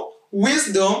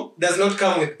wisdom does not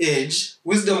come with age.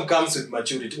 Wisdom comes with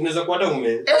maturity. Unaweza kuwa hata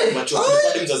mature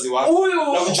kwa mzazi wako.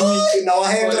 Na ujui na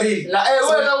wahenga. Na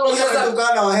wewe kama unaweza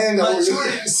kukana wahenga.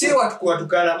 Si watu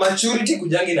kuwatukana. Maturity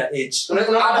kujangi na age.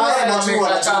 Hakuna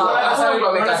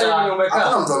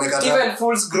mtu amekataa. Even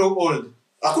fools grow old.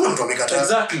 Hakuna mtu amekataa.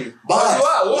 Exactly.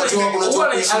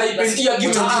 Anaipendia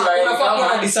gift unafaa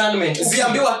kuwa na discernment.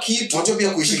 Ukiambiwa kitu, unajua pia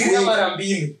kuishi mara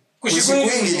mbili. Kuishi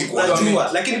kwingi ni kujua.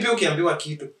 Lakini pia ukiambiwa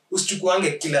kitu,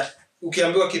 usichukuange kila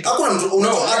ukiambiwa kitu. Hakuna mtu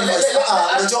unajua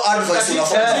advice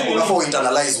unafaa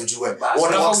internalize ujue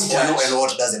what works for you and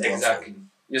what doesn't work. Exactly.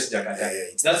 Yes, Jakata.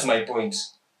 That's my point.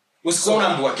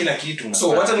 Usikonambua kila kitu. So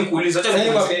wacha nikuulize, wacha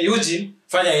nikuulize Eugene,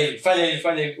 fanya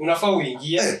hivi. Unafaa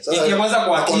uingie. Ingia kwanza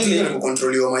kwa akili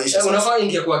kucontroliwa maisha. Unafaa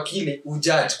ingia kwa akili,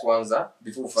 ujudge kwanza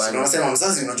before ufanye. Unasema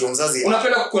mzazi unajua mzazi.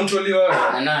 Unapenda kucontroliwa wewe.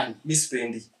 Na nani? Mimi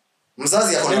sipendi.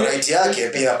 Mzazi ako na right yake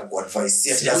pia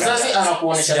kuadvise. Si ati mzazi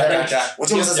anakuonesha right.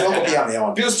 Wacha mzazi wako pia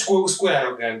ameona. Pia usikue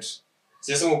arrogant.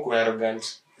 Siyasema uko arrogant.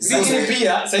 Lakini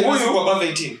pia sasa hivi uko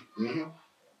above 18.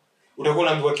 Utakuwa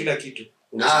unaambiwa kila kitu.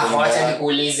 Wacha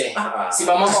nikuulize. Si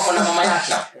mama yako kuna mama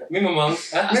yake? Mimi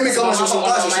kama shosho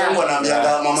yangu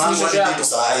anaambia mama yangu ni kitu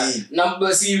sahihi. Na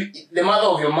basi the mother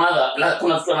of your mother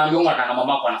kuna mtu anaambiwa na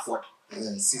mama yako anafuata.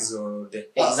 Si zote.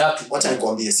 Exactly. Wacha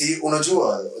nikwambie. Si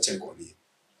unajua wacha nikwambie.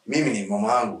 Mimi ni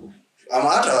mama yangu. Ama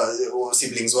hata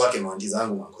siblings wake maandi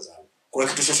zangu mango zangu. Kuna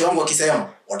kitu shosho yangu akisema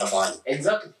watafanya.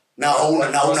 Exactly. Na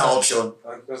una option.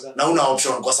 Na una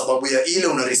option kwa sababu ya ile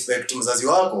una respect mzazi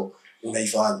wako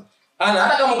unaifanya.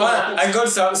 Hata kama I got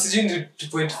some sijui to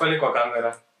point pale kwa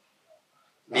kamera.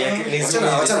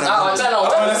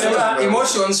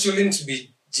 Emotions shouldn't be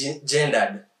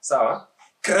gendered. Sawa?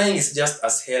 Crying is just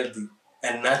as healthy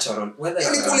and natural. Whether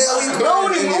you're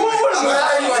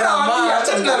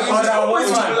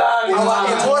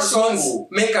our emotions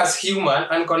make us human,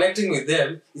 and connecting with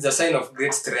them is a sign of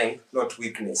great strength, not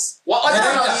weakness.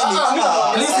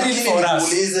 Please read for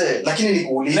us. Lakini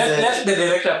nikuulize. Let the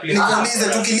director please. Nikuulize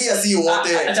tukilia si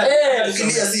wote.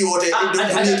 Tukilia si wote.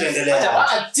 Dunia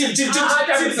itaendelea.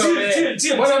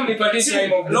 Chill. Mbona mnipatie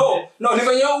time of no ni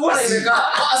venye uone imekaa.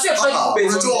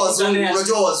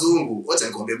 Unajua wazungu. Wacha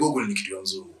nikwambie Google ni kitu ya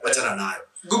mzungu. Achana nayo.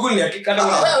 Google ni hakika.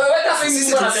 Weka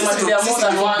sisi wanasema ndio more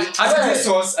than one.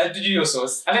 Atujui your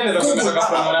source. Hata naweza kutoka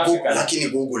from Africa. Lakini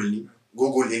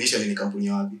Google initially ni kampuni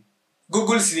wapi?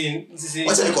 Google si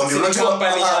wacha nikwambie unajua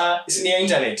company ya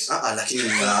internet. Lakini ni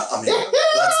America.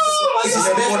 This is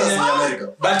America.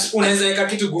 But unaweza weka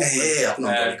kitu Google.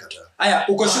 Hakuna mtu anakataa. Haya,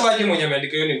 uko sure aje mwenye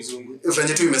ameandika hiyo ni mzungu?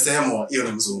 French tu imesemwa hiyo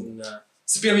ni mzungu.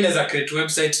 Si pia mimi naweza create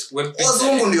website web page.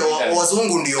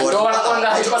 Wazungu ndio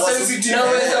wanakwenda hypersensitive.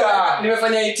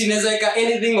 Nimefanya it naweza weka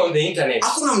anything on the internet.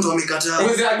 Hakuna mtu amekataa.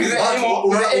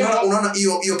 Unaona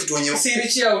hiyo kitu wenyewe. Si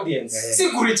reach audience. Si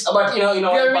reach but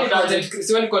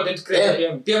content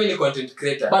creator. Pia mimi ni content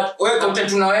creator. But wewe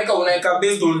content unaweka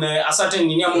based on a certain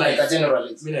nini ama unaweka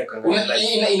generally. Mimi naweka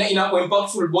ina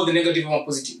impactful both the negative and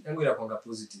positive. Yangu inakuwa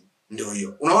positive. Ndio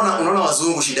hiyo. Unaona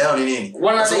wazungu shida yao ni nini?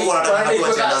 Wazungu wanataka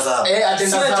agenda zao.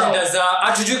 Agenda zao.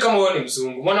 Hatujui kama wewe ni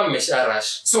mzungu. Mbona mmesha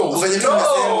rush? So ufanye tu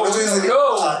unasema unajua hizi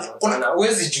kuna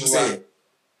huwezi jua.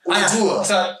 Unajua.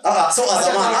 So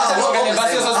azamani.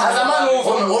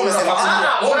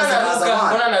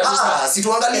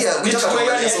 Situangalia.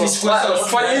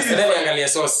 Fanya hivi ndani angalia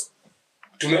source.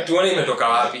 Tuone imetoka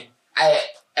wapi.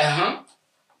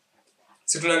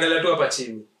 Si tunaangalia tu hapa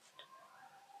chini.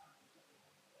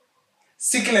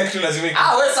 Si kila kitu lazima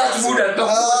wewe search buda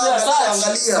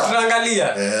tunaangalia.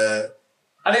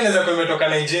 Hata inaweza kuwa imetoka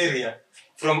Nigeria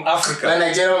from Africa. Na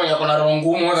Nigeria wenye kuna roho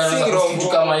ngumu kitu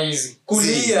kama hizi.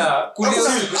 Kulia. Hakuna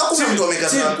mtu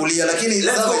amekataa kulia lakini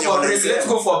let's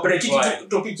go for a break.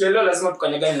 Topic leo lazima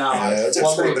tukanyagane nao.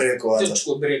 Tuchukue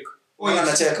break. Wewe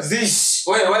unacheka.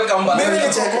 Welcome back.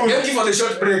 Thank you for the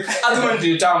short break. Argument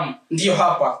ndio tamu. Ndio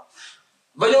hapa.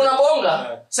 Bado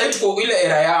unabonga sasa tuko ile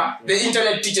era ya the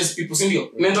internet teaches people sindio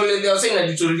mentally they are saying that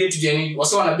deteriorate jeni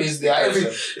wase wana base there every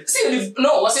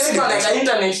wase wana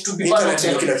internet to be part of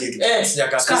kila kitu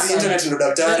sijakasa internet ndo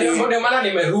daktari ndio maana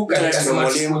nimeruka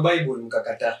nikasema Bible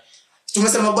mkakataa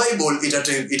tumesema Bible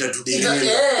itatudeal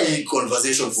hii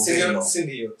conversation for real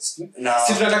sindio na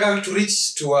sisi tunataka to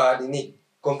reach to nini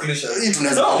conclusion hii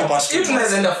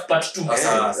tunaweza enda part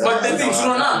 2 but the thing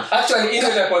tunaona actually it is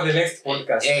for the next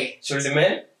podcast should the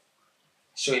men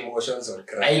show emotions or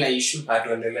cry haina issue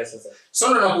atuendelee sasa so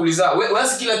ndo nakuuliza wewe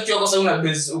kila kitu yako sasa una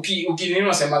base ukinini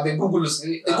unasema the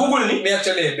Google ni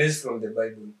actually a base from the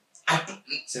Bible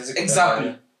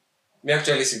exactly me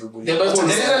actually see Google the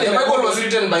Bible was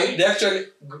written by they actually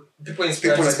people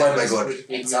inspired by God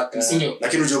exactly sindio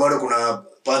lakini unajua bado kuna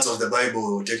parts of the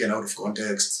Bible taken out of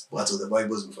context parts of the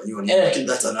Bible zimefanywa nini lakini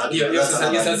that's another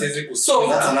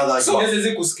so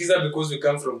hizi kusikiza because we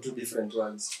come from two different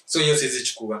worlds so hiyo siwezi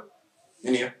chukua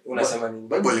nini unasema nini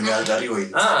Bible imealtariwa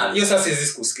hivi hiyo sasa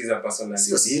siwezi kusikiza personally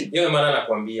sio siri hiyo maana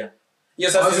nakwambia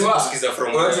hiyo sasa siwezi kusikiza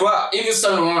from unajua hivi sasa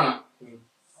unaona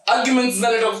arguments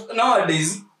that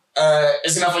nowadays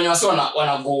zinafanywa sana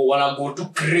wana go too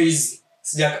crazy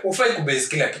ufai kubase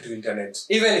kila kitu internet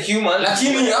even human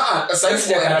lakini let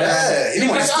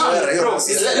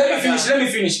me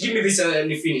finish give me this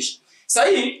and finish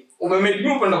sahi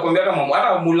umemedimu kwenda kuambia kama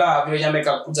hata mula vile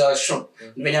ameka kuja shop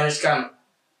venye ameshikana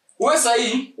wewe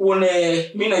sahi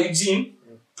uone mimi na Eugene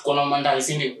tuko na mandai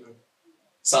si ndio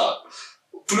sawa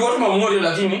tulikuwa tumemoja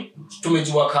lakini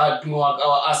tumejua card tumewaka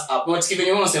our ass up what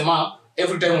kivenye unasema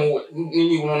every time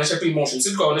nini unaonesha tu emotions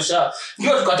sisi tukaonesha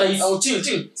ndio tukatai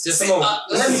chill sijasema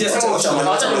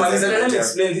acha nimalize let me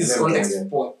explain this context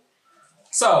point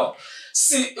so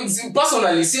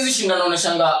personally siwezi shinda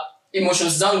naoneshanga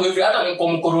emotions zangu every hata kwa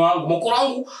mkono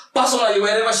wangu personally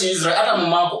wherever she is right hata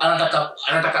mamako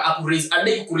anataka akuraise a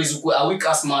day kuraise a weak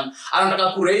ass man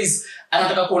anataka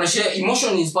kuonesha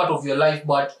emotion is part of your life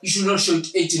but you should not show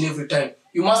it each and every time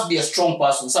you must be a strong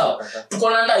person sawa tuko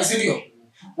na ndai si ndio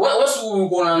wewe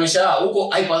uko naonesha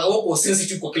huko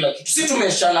sensitive kwa kila kitu si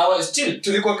tumeshana wewe still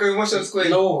tulikuwa kwa emotions kwa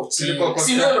tulikuwa kwa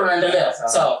si ndio tunaendelea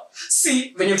sawa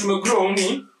si venye tumegrow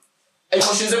ni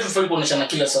emotions zetu fully kuoneshana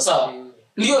kila saa sawa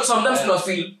ndio sometimes tuna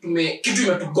feel kitu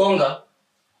imetugonga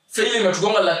failure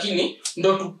imetugonga lakini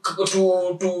ndo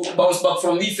to bounce back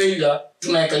from the failure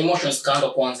tunaweka emotions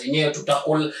kando kwanza yenyewe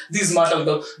tutakol this matter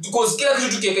without because kila kitu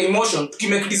tukiweka emotion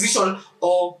tukimake decision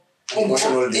or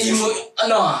emotional decision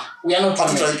no we are not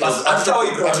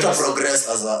after progress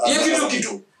as a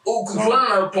kitu ukiona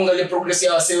na tuangalie progress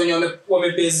ya wase wenye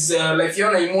wamebase life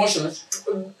yao na emotions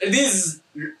this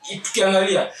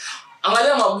tukiangalia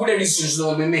angalia mabuda decisions za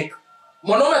wamemake.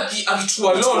 Mwanaume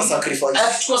akichukua loan, sacrifice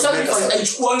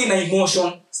aichukuangi na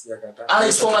emotion. Sijakataa.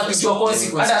 Anaichukua na kitu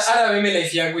consequences. Hata mimi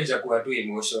life yangu itakuwa tu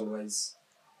emotion wise.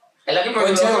 Lakini kwa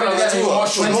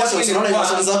hiyo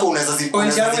emotions zako unaweza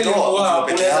zitoa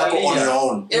peke yako on your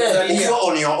own. Ukiwa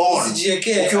on your own.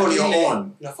 Ukiwa on your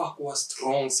own. Nafaa kuwa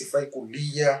strong, sifai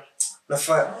kulia.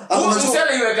 Nafaa.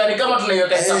 Msana iweka kama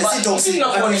tunaiweka hapa. Si toxic.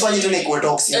 Hakufanyi tena ikuwe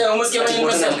toxic. Umesikia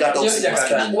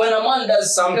when a man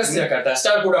does something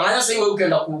start kudanganya sasa wewe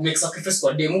ukienda ku make sacrifice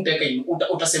kwa dem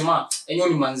utasema enyewe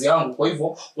ni manzi yangu. Kwa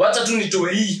hivyo wacha tu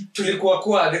nitoe hii.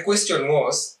 Tulikuwa the question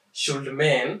was should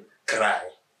men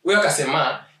cry? Wewe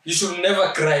akasema you should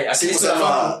never cry.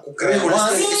 Asisema kukry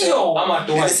ama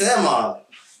tu. Nilisema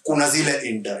kuna zile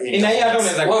ina hii hata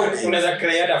unaweza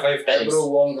cry hata 5 times. Bro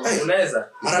uongo. Unaweza.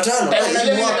 Mara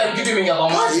 5. Kitu mingi kwa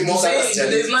maji.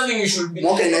 There is nothing you should be.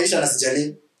 Mwaka inaisha na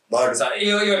sijali. Bado. Sasa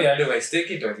hiyo ni advice,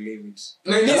 take it or leave it.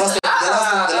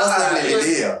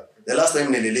 The last time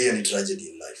nililia ni tragedy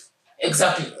in life.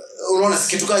 Exactly. Unaona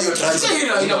kitu kama hiyo tragedy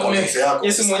inakuletea.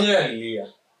 Yesu mwenyewe alilia.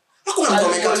 Hakuna mtu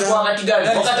amekata. Wakati gani?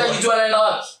 Wakati alijua anaenda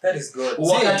wapi? That is God.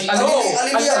 Wakati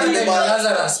alilia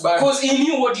Lazarus back. Because he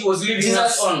knew what he was leading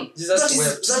us on.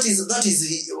 That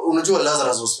is unajua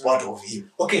Lazarus was part of him.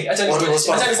 Okay, acha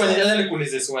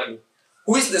nikuulize swali.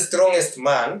 Who is the strongest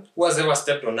man who has ever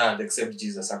stepped on earth except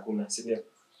Jesus? Hakuna, si ndio?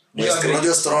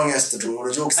 Unajua strongest tu,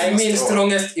 unajua ukisema I mean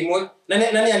strongest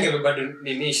nani angebeba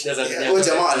nini shida za dunia? Huyo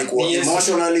jamaa alikuwa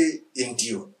emotionally in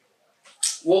tune.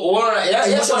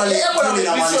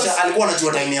 Alikuwa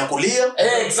anajua time ya kulia.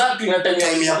 Exactly, na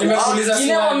time ya nimekuuliza swali.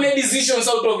 He never made decisions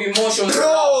out of emotion.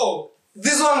 Bro,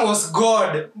 this one was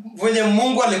God. When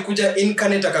Mungu alikuja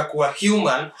incarnate akakuwa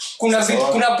human,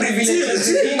 kuna privileges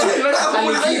zingine.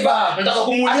 Nataka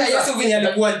kumuuliza Yesu venye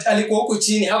alikuwa huko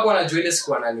chini, hakuwa anajua ile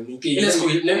siku anani. Ile siku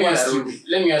let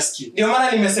me ask you. Ndio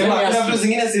maana nimesema kuna vitu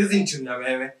zingine siwezi nitune na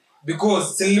wewe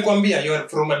because nilikwambia you are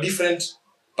from a different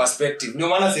perspective. Ndio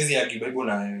maana siwezi argue Bible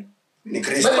na wewe. Ni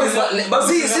Christian.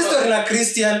 Basi sister na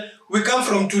Christian, we come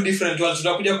from two different worlds.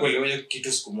 Tunakuja kuelewa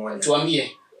kitu siku moja.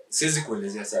 Tuambie. Siwezi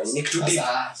kuelezea sasa. Ni kitu deep.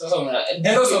 Sasa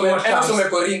una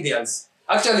Corinthians.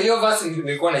 Actually hiyo verse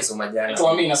nilikuwa naisoma jana.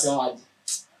 Tuambie inasemaje?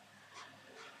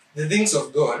 The things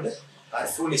of God are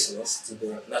foolishness to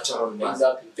the natural man.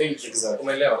 Exactly. Thank you. Exactly.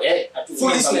 Umeelewa?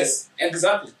 Foolishness.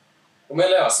 Exactly.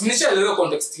 Umeelewa? Sinishaelewa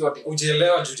context yote.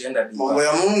 Ujielewa tutaenda deep. Mambo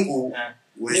ya Mungu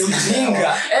ni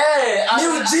ujinga. Ni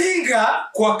ujinga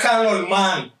kwa carnal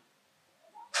man.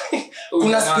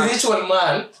 Kuna spiritual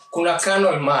man, kuna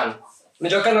carnal man.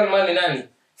 Unajua carnal man ni nani?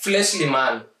 Fleshly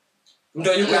man.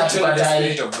 Ndio yuko na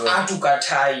spirit of God.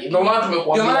 Hatukatai. Ndio maana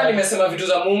tumekuambia. Ndio maana nimesema vitu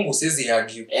za Mungu siwezi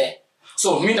argue.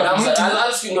 So mimi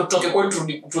ndio tutoke kwetu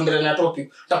tuendelee na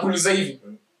topic. Takuuliza hivi.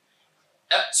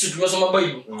 Si tumesoma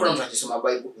Bible. Kuna mtu akisoma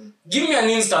Bible. Give me an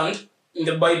instant in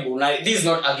the Bible. Now this is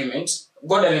not argument.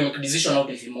 God will make a decision out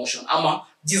of emotion. Ama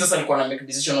Jesus alikuwa na make a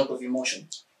decision out of emotion.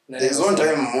 There is one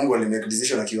time Mungu ali make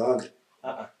decision akiwa angry.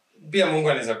 Pia Mungu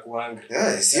anaweza kuwa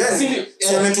angry.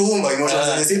 Si ametuumba emotions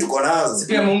zenye sisi tuko nazo.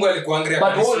 Pia Mungu alikuwa angry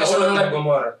kwa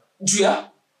Gomora. Juu ya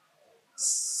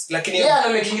lakini ana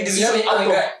making decision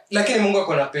lakini Mungu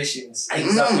ako na patience.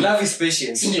 Exactly. Love is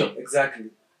patience. Ndio. Exactly.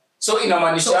 So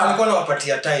inamaanisha alikuwa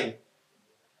anawapatia time.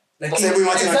 Lakini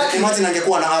imagine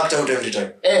angekuwa na act out every time.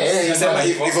 Nasema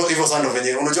hivyo sana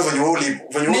venye unajua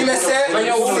venye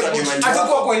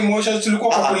hatakuwa kwa emotions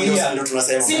tulikuwa kwa kulia. Ndio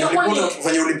tunasema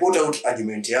venye uliput out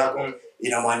argument yako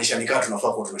inamaanisha nikaa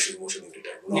tunafaa kuwa tunashow emotion every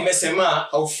time. Nimesema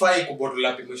haufai kubottle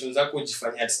up emotions zako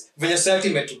ujifanyia. Venye society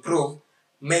imetu prove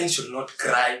men should not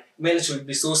cry, men should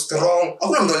be so strong.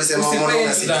 Hakuna mtu alisema mwanaume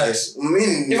asije.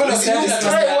 Mimi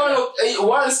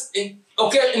once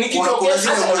okay nikitokea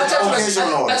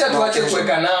acha tuache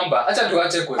kuweka namba.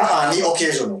 Ni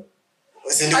occasional.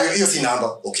 Hiyo si number,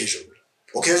 occasional.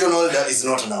 Occasional that is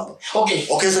not a number. Okay.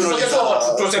 Occasional is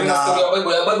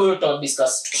Bible to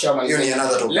discuss tukishamaliza. Hiyo ni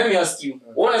another topic. Let me ask you.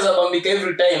 Unaweza bambika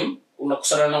every time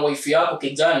unakusana na wife yako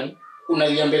kijani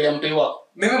unalia mbele ya mtoi wako?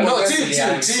 Mimi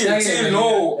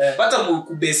no. Pata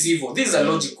kubase hivyo. This is a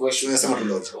logic question. Unasema tu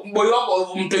logic. Boy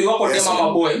wako mtoi wako ni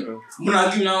mama boy.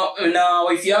 Mnakiuna na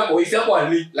wife yako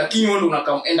ali lakini wewe ndo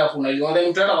unakaenda kunalia. Then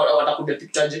mtu atakude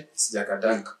picture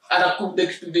sijakataa.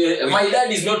 Atakude my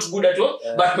dad is not good at all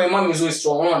but my mom is so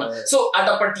strong. Unaona? So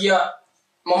atapatia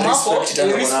mamako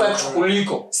respect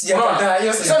kuliko. Sijakataa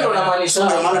hiyo sasa ndo namaanisha.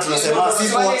 Ndio maana tunasema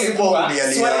sipo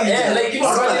kulialia. Like if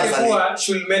alikuwa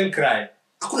should men cry?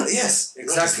 Hakuna, yes,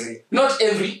 exactly. Not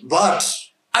every but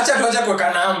acha tuache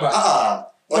kuweka namba.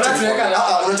 Mbona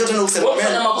tunaweka unajua tena ukisema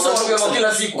unafanya makosa unapiga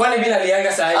kila siku. Kwani mimi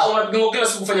nalianga saa hii? Unapiga kila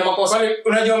siku kufanya makosa. Kwani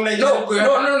unajua mnaijua No.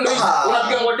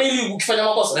 Unapiga kwa daily ukifanya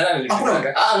makosa.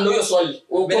 Hakuna. Ndio hiyo swali.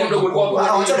 Wewe mdogo ulikuwa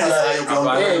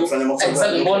kufanya makosa.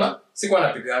 Exactly, mbona? Sikuwa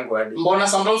napiga yangu hadi. Mbona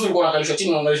sometimes ulikuwa unakalishwa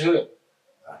chini unaangalia yule?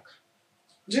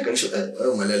 Je, kalishwa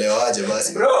umelelewaje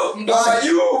basi? Bro, mtu wa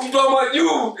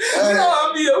juu.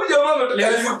 Unawaambia huyu jamaa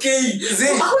ametoka UK.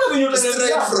 Hakuna venye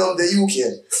Straight from the UK.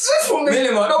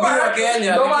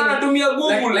 Kenya. Ndio maana anatumia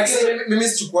Google. Lakini mimi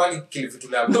sichukuagi kile vitu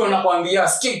langu. Ndio nakwambia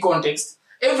ski context.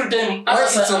 Every time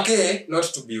It's okay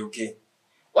not to be okay.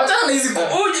 Wachana na hizi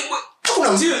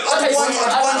Hakuna mzee.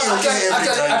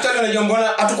 Hata unajua mbona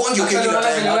Hatukuangi okay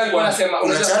kila time. Wanasema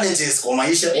Kuna challenges kwa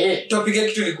maisha. Topic ya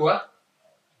kitu ilikuwa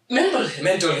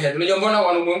mental health. Unajua mbona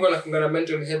wanaume wanafunga na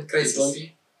mental health crisis?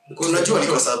 Unajua ni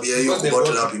kwa sababu ya hiyo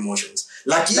bottle up emotions.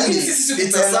 Lakini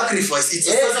it's a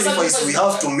sacrifice we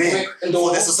have to make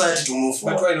for the society to move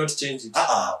forward. But why not change it?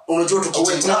 Unajua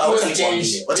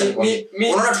tukichange wacha nikwambie.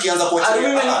 Unaona tukianza kwa are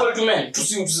women equal to men?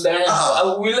 Tusidanganye.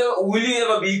 Will you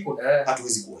ever be equal?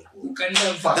 Hatuwezi kuwa. You can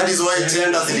never. That is why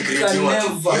gender is created.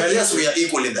 Yes, we are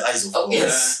equal in the eyes of God.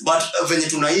 Yes. But venye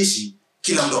tunaishi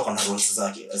kila mtu akona roles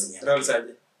zake azimia. Roles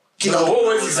aje? Kila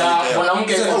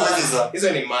mwanamke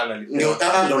hizo ni maana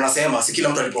ndio nasema si kila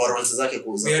mtu alipewa roles zake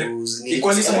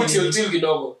equally support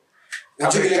kidogo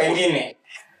kabla kingine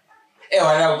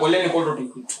wana poleni kwa to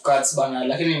cuts bana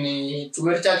lakini ni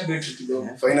tumereach betri kidogo.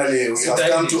 Finally we have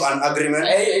come to an agreement.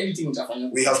 Everything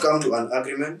itafanywa. We have come to an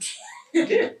agreement.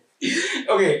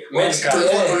 Okay,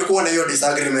 tulikuwa na hiyo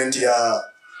disagreement ya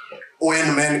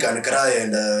when men can cry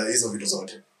and hizo vitu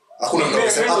zote. Hakuna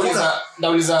to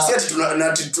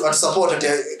support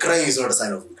that crying is not a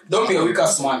sign of weakness. Don't be a weak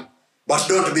ass man. But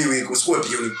don't be weak. Usikue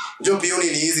piuni. Njoo piuni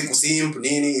ni easy kusimp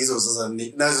nini hizo sasa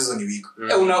nazo hizo ni weak.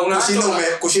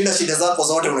 Kushinda shida zako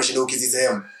zote unashinda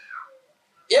ukizisema.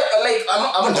 Yeah, like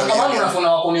I'm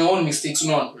unafuna wako ni own mistakes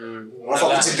unaona.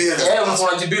 Unafaa kujibuild. Unafaa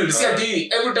kujibuild. See ati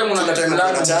every time una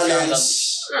challenge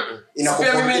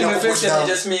inakupush down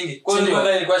just mingi. Kwa hiyo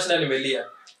ndio nilikuwa shida nimelia.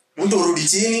 Mtu urudi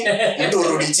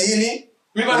chini.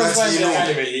 Mimi bado nafanya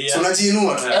nimelia.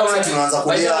 Tunajiinua tu. Tunaanza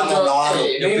kulia na wao.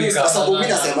 Kwa sababu mimi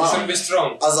nasema should be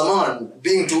strong. As a man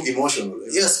being too emotional.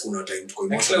 Yes, kuna time to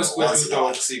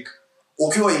emotional.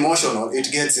 Ukiwa emotional,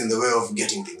 it gets in the way of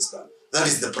getting things done. That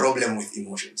is the problem with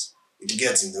emotions. It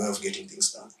gets in the way of getting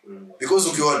things done. Because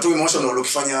ukiwa too emotional,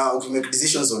 ukimake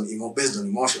decisions based on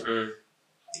emotion,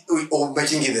 or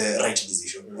making the right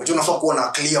decision. Unajua unafaa kuwa na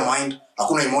clear mind,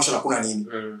 hakuna emotion, hakuna nini.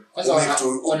 Kwanza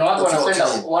wanawake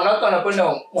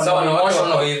wanapenda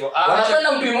emotional hivyo.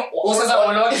 Wanapenda mtu sasa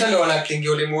wanawake sana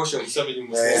wanakingia emotion sio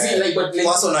vile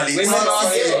personally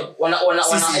wana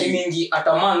mingi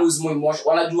ataman lose more emotion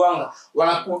wanajuanga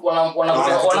wana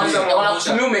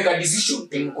make a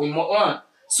decision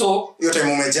so hiyo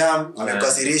time umejam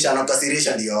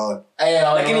anakasirisha ndio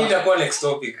lakini itakuwa next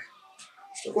topic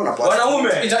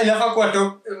wanaume inafaa kuwa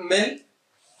top men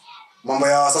mambo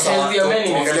ya sasa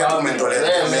tuongelee tu mental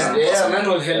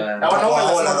health na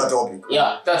wanaume topic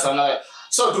that's another.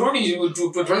 So turudi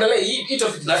tuendelee hii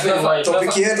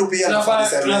topic yetu pia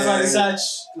tunafanya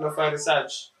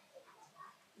research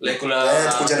like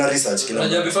kuna research kila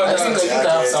unajua before I think I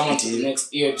have someone to the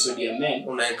next episode ya men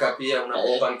unaeka pia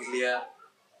unapopangilia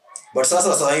but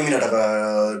sasa hivi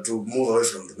nataka to move away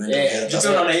from the mental health sasa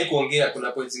unaona hii kuongea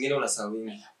kuna points zingine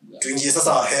unasawini tuingie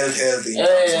sasa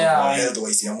health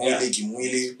wise ya mwili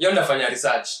kimwili yeye anafanya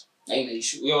research haina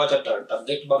issue hiyo wacha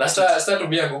target baba start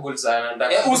tumia Google sana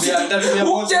nataka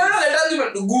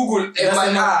Google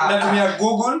natumia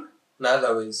Google na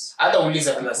otherwise hata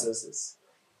uliza kuna sources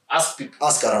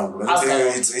ask around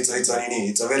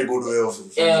it's a very good way of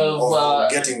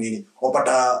getting nini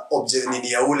upata object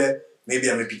nini ya ule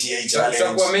maybe amepitia hii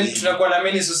challenge tunakuwa na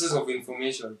many sources of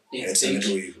information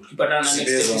ukipatana na next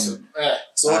episode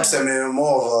so tuseme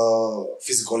more of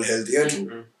physical health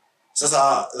yetu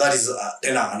sasa that is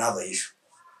tena another issue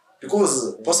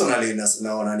because personally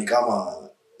naona ni kama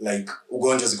like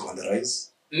ugonjwa ziko on the rise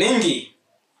mingi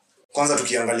kwanza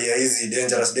tukiangalia hizi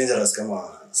dangerous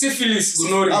kama syphilis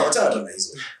gonorrhea hata na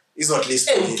hizo at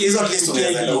least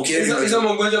unaweza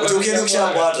ukienda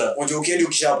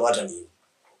ukishapata ni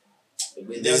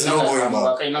there's no going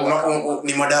back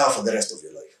ni madawa for the rest of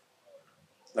your life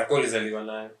na kwa ulizaliwa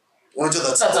nayo unajua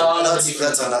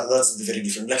that's very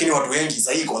different lakini watu wengi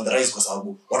sasa hii on the rise kwa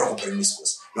sababu watu wako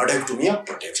promiscuous na wanataka kutumia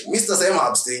protection mimi sitasema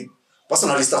abstain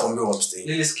personally sitakwambia abstain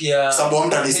nilisikia sababu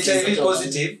mtu alisikia HIV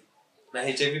positive na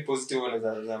HIV positive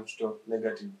wanaweza za mtoto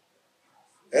negative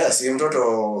yes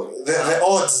mtoto the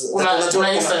odds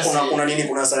kuna nini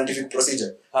kuna scientific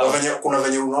procedure kuna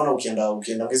venye unaona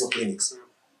ukienda hizo clinics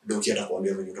doki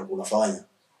atakwambia venye utakuwa unafanya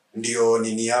ndio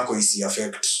nini yako isi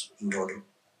affect mtoto.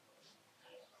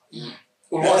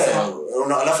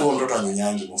 Alafu huyo mtoto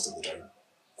anyonyangi most of the time.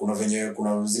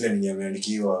 Kuna zile nini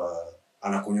ameandikiwa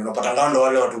anakunywa, unapata ngando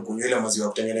wale watu kunywa ile maziwa ya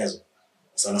kutengenezwa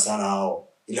sana hao,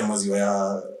 ile maziwa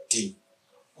ya tea.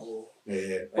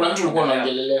 Kuna mtu alikuwa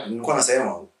anaongelelea, nilikuwa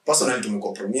nasema personally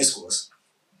tumekuwa promiscuous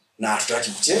na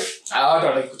hatutaki kuche watu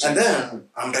wataki kuche, and then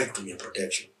hamtaki kutumia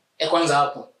protection. Kwanza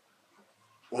hapo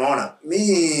unaona,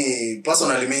 mi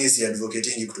personally mimi si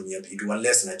advocating kutumia vitu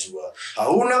unless najua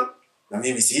hauna na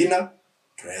mimi sina,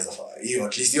 tunaweza fanya hiyo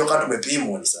at least hiyo kama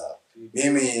tumepimwa ni sawa.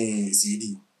 Mimi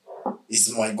CD is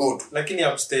my go to, lakini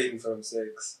abstain from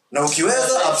sex. Na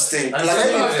ukiweza abstain,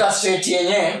 lakini after state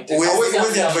yenyewe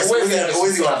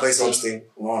always advice abstain.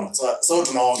 Unaona, so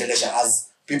tunaongelesha as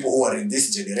people who are in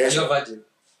this generation. Virgin.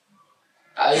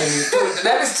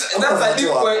 That's a deep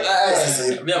point.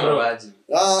 Mimi am virgin.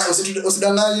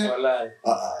 Usidanganye. Wallahi.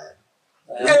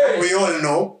 We all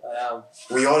know.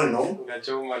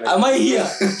 Am I here?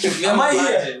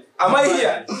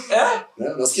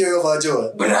 Nasikia hiyo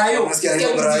vajo. Brayo. Nasikia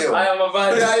hiyo brayo. I am a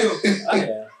virgin.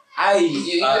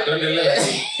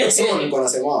 So nilikuwa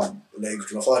nasema like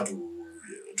tunafaa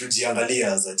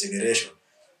tujiangalia as a generation,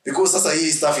 because sasa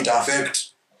hii stuff ita affect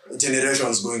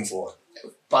generations going forward.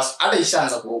 Hata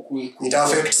ishaanza ita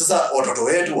affect sasa watoto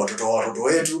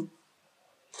wetu,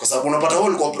 kwa sababu unapata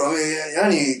whole compromise,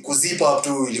 yani kuzipa up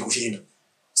to ili kushinda.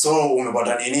 So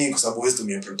umepata nini kwa sababu wewe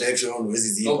tumia protection, huwezi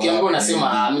zipa. Okay, ngo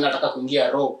nasema mimi nataka kuingia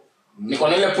raw. Niko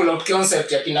na ile pull out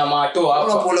concept ya kina mato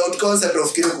hapa. Pull out concept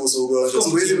of kile kuhusu ugonjwa.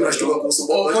 Siku hizi mnashtuka kuhusu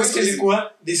ball. Kwa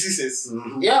ilikuwa diseases.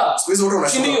 Yeah. Siku hizi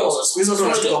watu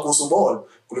wanashtuka kuhusu ball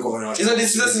kuliko kwa watu. Hizo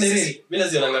diseases ni nini? Mimi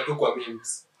naziona tu kwa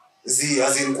memes.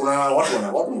 As in kuna watu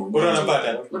bora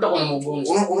wanapata. Utakuwa na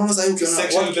mgonjwa. Unaona sasa ukiona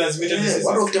sexual transmitted diseases.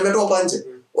 Watu wakitembea tu hapa nje.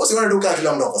 Usione duka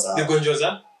kila mtu kwa sawa. Ni gonjwa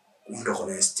za mtu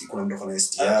kuna ST, kuna mtu kuna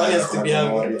ST.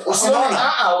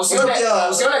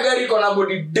 Usione gari iko na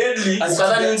body deadly,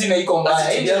 ukadhani engine iko mbaya.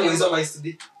 Hizo ma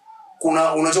STD.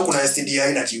 Unajua kuna STD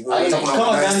haina kiungo.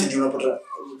 Kuna STD unapata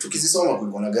tukizisoma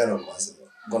kulikuwa na gani kwanza.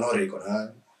 Gonorrhea iko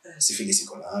na, syphilis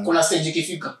iko na. Kuna stage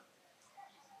ikifika.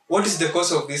 What is the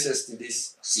cause of these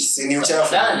STDs? Ni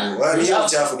uchafu.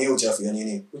 Ni uchafu ya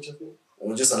nini? Uchafu.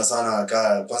 Unajua sana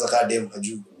kwanza dem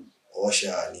hajui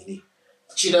kuosha nini.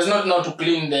 She does not know to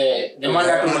clean the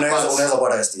mandatory parts. Unaweza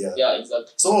kupata STD. Yeah,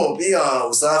 exactly. So pia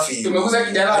usafi. Tumeguza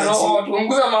kijana roho,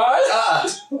 tumeguza mahali.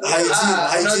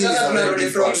 Hygiene tunarudi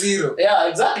from zero. Yeah,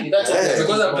 exactly. That's it.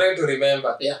 Because I'm trying to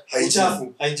remember. Yeah.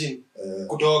 Uchafu, hygiene.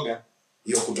 Kutoga.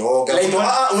 Hiyo kutoga.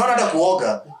 Unaona hata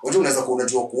kuoga. Unajua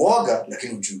unajua kuoga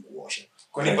lakini hujui kuosha.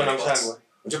 Kwa nini pana mshangwa?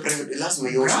 Unajua lazima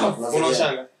ioshe. Kuna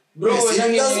mshanga. Bro,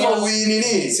 lazima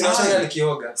nini? Sina shanga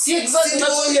nikioga. Si exactly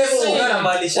that's what you're saying.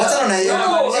 Unamaanisha. Wacha na hiyo.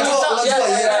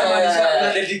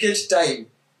 Unajua dedicate time.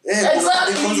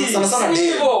 Exactly. Sana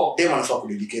dem anafaa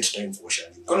kudedicate time for washing.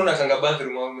 Kuna unakanga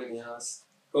bathroom au mimi house.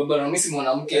 Bwana mimi si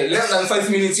mwanamke. Less than 5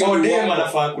 minutes you dem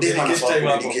anafaa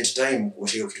kudedicate time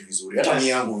kuosha hiyo kitu vizuri. Hata mimi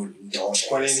yangu nitaosha.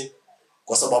 Kwa nini?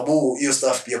 Kwa sababu hiyo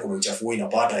stuff pia kuna uchafu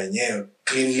inapata yenyewe.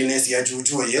 Cleanliness ya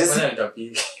juu yes.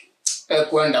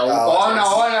 Kwenda huko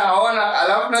ona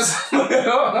alafu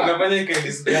unafanya ike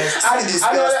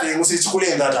disgusting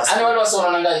usichukulie ndata ana wale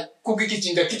wasona nanga kuki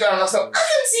kichinja kita anasema I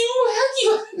can see you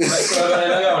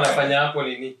haki wanafanya hapo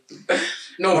nini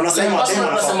no wanasema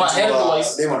health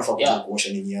wise dem anafaa kuosha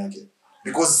nini yake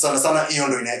because sana hiyo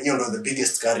ndo the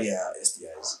biggest carrier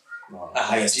STIs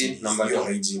hygiene number 2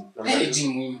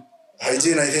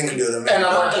 hygiene I think ndio the main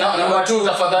number 2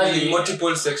 tafadhali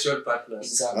multiple sexual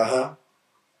partners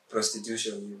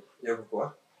prostitution yako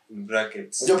kwa in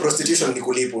brackets. Unajua prostitution ni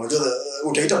kulipa. Unajua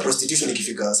utaita prostitution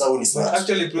ikifika sawa ni slut.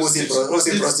 Actually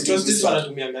prostitution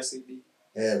wanatumia ngasibi.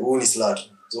 Huo ni slut.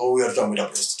 So huyo tutamuita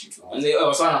prostitute.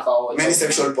 Ndio sana fao. Many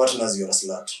sexual partners you are a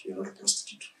slut, you're not a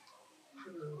prostitute.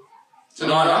 So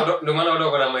ndio maana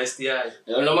wao wana MSTI.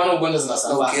 Ndio maana ugonjwa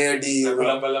zinasambaa. Okay, di.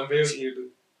 Kulambalaambeo kitu.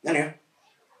 Nani?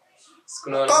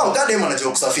 Sikuna. Kade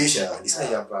mnajua kusafisha.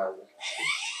 Hapana.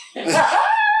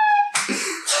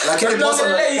 Lakini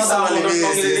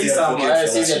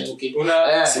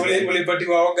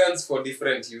ulipatiwa organs for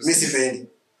different uses. Mimi sipendi.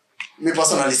 Mimi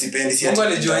personally sipendi. Mungu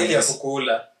alijua hili ya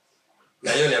kukula.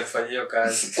 Na hiyo ni ya kufanya hiyo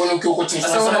kazi. Kwani ukiuko chini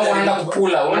sasa unaenda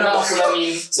kukula, unaenda kukula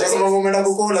nini? Sasa mambo umeenda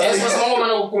kukula. Sasa mambo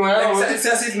umeenda kukula.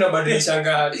 Sasa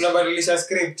tunabadilisha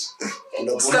script.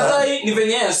 Sasa ni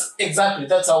venye exactly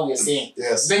that's how we are saying.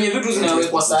 Venye vitu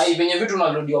zinawekwa sahihi, venye vitu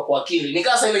unalodiwa kwa akili.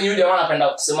 Nikaa sasa venye yule jamaa anapenda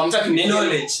kusema mtaki ni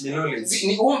knowledge.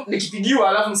 Nikipigiwa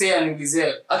alafu msee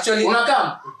aniulizie. Actually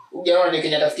unakam ujaona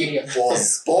Kenya tafikiria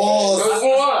pause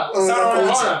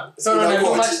so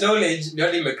too much knowledge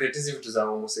ndio imecreate vitu za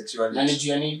homosexuality na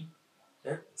nijua nini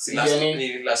si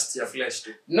last year flash tu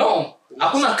no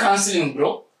hakuna counseling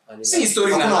bro si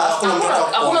history na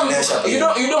hakuna you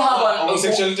don't have an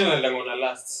homosexuality na ndangona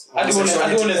last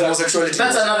homosexuality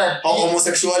that's another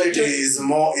homosexuality is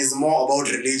more about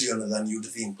religion than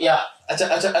you'd think yeah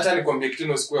acha nikwambie kitu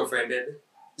no sikuwa offended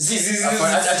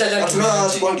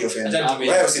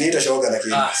wewe usiniite shoga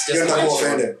lakini hiyo ndio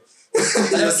offended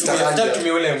acha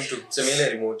tumie ule mtu tuseme ile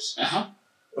remote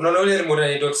unaona ule remote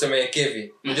ni ndio tuseme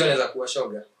Kevin unajua anaweza kuwa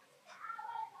shoga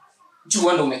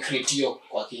juu ndo umecreate hiyo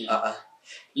kwa akili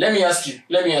let me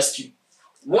ask you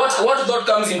what thought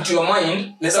comes into your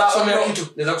mind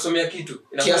naweza kusomea kitu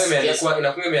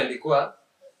inakuwa imeandikwa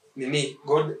nini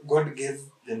God gave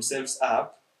themselves up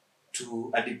to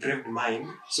a depraved mind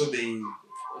so they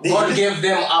God gave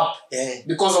them up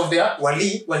because of their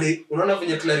wali unaona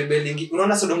venye tuna rebelling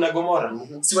unaona Sodom na Gomora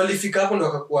si walifika hapo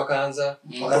ndo wakaanza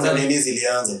nini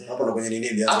zilianza hapo ndo kwenye nini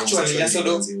ilianza actually ya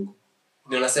Sodom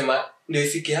ndio nasema ndio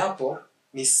ifike hapo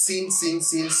ni sin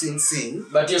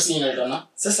but hiyo sin inaitana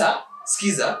sasa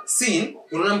sikiza sin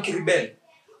unaona mkirebel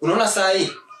unaona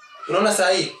saa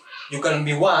hii you can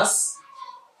be worse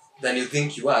than you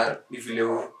think you are if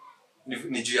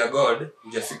ni juu ya God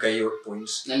hujafika hiyo point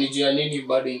na ni juu ya nini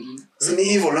bado ingine si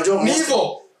ni evil unajua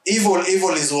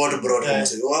evil is what brought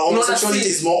homosexuality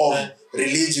is more of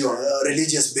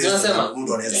religious based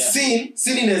mtu anaweza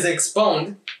sin inaweza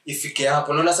expound ifike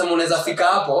hapo unaona sema unaweza fika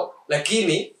hapo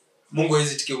lakini Mungu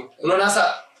hawezi tikiu unaona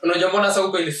sasa unajua mbona sasa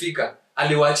huko ilifika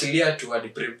aliwaachilia to a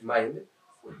depraved mind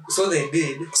so they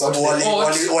did so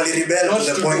wali rebel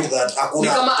to the point that hakuna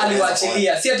ni kama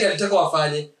aliwaachilia si ati alitaka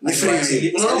wafanye ni free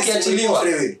will unaona ukiachiliwa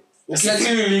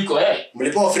liko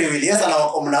mlipo free will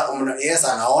yes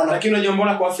anaona lakini unajua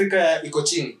mbona kwa Afrika iko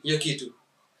chini hiyo kitu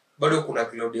bado kuna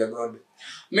cloud ya God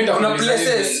kuna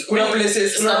places kuna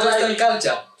Western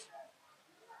culture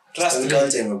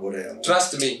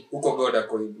trust me uko God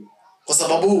ako hivi kwa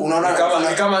sababu unaona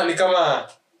ni kama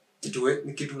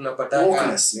kitu unapata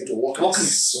wokeness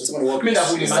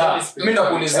mimi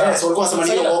ndakuuliza so walikuwa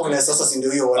wanasema ni wokeness sasa si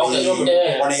ndio hiyo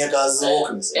wanaweka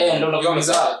wokeness ndio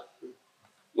nakuuliza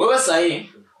wewe sahi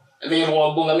venye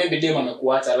wabonga maybe dem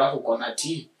amekuacha alafu uko na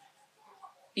tea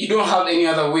you don't have any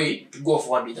other way to go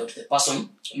forward without the person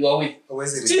you are with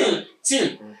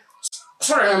still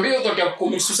sorry niambie utoke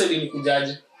commit suicide ni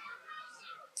kujaje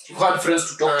you had friends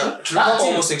to talk to tunataka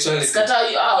homosexuality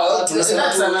skatai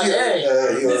tunasema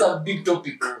it's a big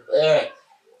topic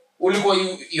ulikuwa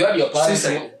you had your parents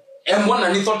mbona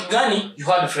ni thought gani you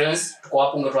had friends tuko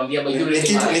hapo ungetuambia by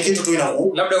ni kitu tu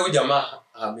inaku labda huyu jamaa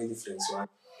many friends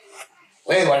wake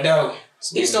wewe wadau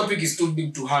this topic is too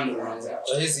big to handle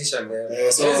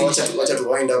so wacha to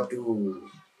wind up to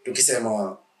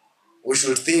tukisema we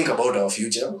should think about our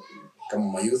future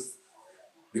kama youth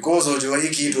because unajua hii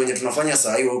kitu wenye tunafanya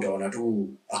saa hii utaona tu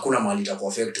hakuna mali ita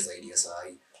affect zaidi ya saa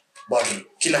hii but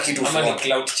kila kitu kama ni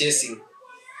cloud chasing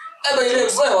ile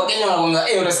wewe wakenya wanaonga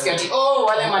unasikia ati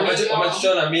wale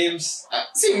wamechona memes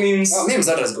si memes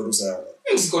hata ziko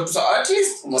tu sawa at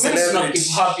least not keep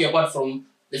happy apart from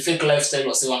the fake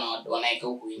lifestyle wanaeka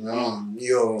huko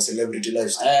hiyo celebrity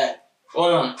lifestyle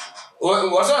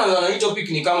watu hii topic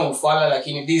ni kama ufala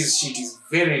lakini this shit is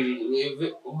very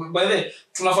by the way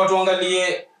tunafaa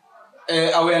tuangalie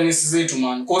awareness zetu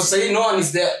man cause say no one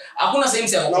is there hakuna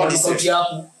sehemu ya kwa sauti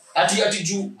yako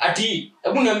ati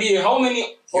hebu niambie how many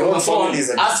of your phone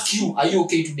ask you are you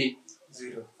okay today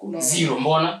zero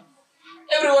mbona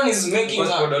everyone is making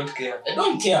I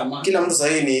don't care man kila mtu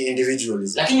sasa ni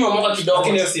individualism lakini wamoka kidogo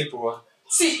lakini usipoa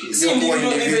si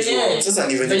individual sasa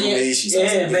ni venye tumeishi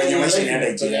sasa venye maisha inaenda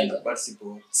ikienda but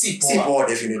sipoa sipoa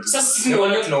definitely sasa sisi ndio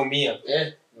wale tunaumia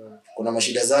kuna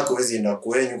mashida zako hizi enda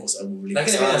kwenyu kwa sababu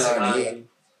lakini mimi nasema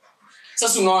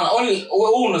sasa unaona only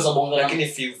wewe unaweza bonga lakini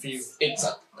few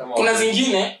exact kuna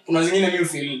zingine mimi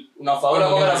feel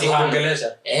unafahamu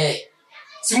kuongelesha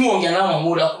si muongea na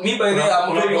muda mimi by the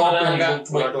amuri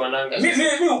watu wananga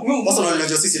mimi sasa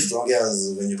unajua sisi tutaongea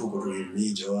venye tuko tu ni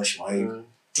Josh Mai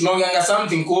tunaongea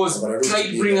something cause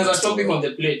try bring as a topic on the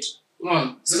plate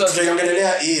sasa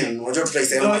tutaiongelea unajua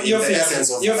tutaisema the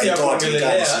essence of shida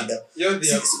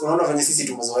unaona venye sisi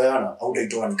tumezoeana au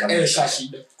utaitoa ni kama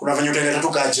shida kuna venye utaenda tu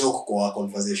ka joke kwa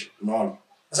conversation unaona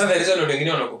sasa there is a lot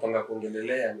wengine wanakupanga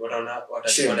kuongelelea wataona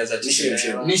wanaweza ni shame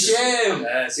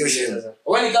sio shame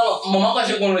wewe ni kama mama yako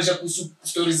ashakuonyesha kuhusu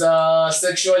stories za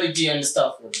sexuality and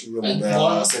stuff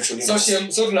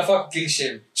so tunafaa kill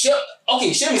shame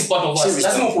okay shame is part of us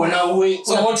lazima kuona uwe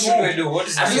so what should we do what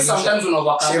is at least sometimes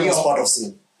unavaka shame is part of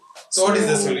sin So what is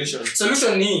the solution?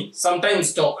 Solution ni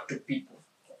sometimes talk to people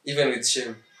Even with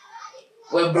shame.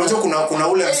 Unajua kuna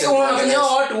ule unafanya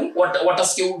watu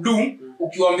watasikia udu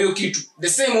ukiwaambia kitu the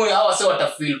same way hawa sasa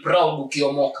watafeel proud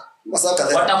ukiomoka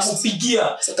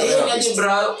watakupigia aje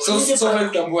bro So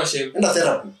kutambua shame. Enda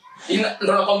therapy.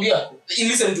 Ndo nakwambia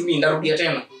listen to me ndarudia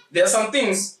tena there are some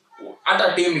things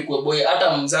hata dem kwa boy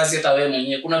hata mzazi hata wewe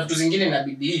mwenyewe kuna vitu zingine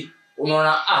inabidi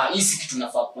unaona hii si kitu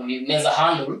nafaa kunaweza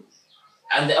handle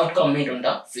and the outcome made on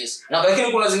that face na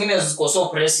lakini kuna zingine ziko so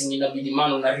pressing inabidi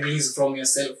man una release from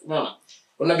yourself unaona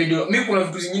unabidi mimi kuna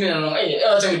vitu zingine naona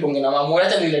acha nibonge na mama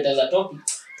acha nilete za topic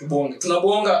tubonge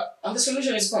tunabonga and the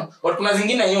solution is fun but kuna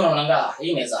zingine hiyo unaona hii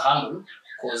inaweza handle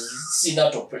cause see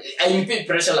that I pay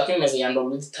pressure lakini inaweza handle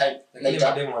with time like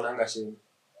madem wananga shame.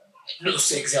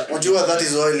 Exactly. Unajua that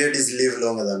is why ladies live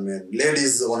longer than men.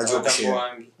 Ladies wanajua kushare.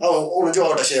 Unajua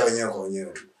watashare wenyewe kwa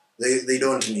wenyewe tu. They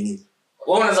don't nini.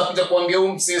 Wewe unaweza kuja kuambia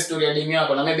msee story ya demu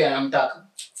yako na maybe anamtaka.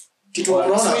 Kitu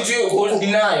unaona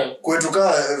denial. Kwetu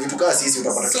kaa vitu kaa sisi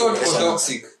utapata kitu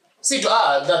toxic.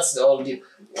 That's the whole deal.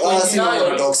 Si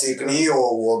toxic ni hiyo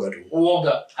uoga tu.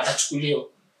 Uoga atachukuliwa.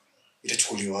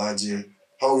 Itachukuliwaje?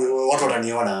 Watu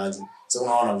wataniona aje? So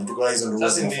unaona vitu kama hizo ndio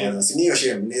zinafanya. Si hiyo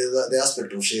shame, ni the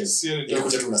aspect of shame. Ile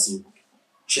kuja tu na sin.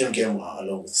 Shame came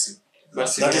along with sin.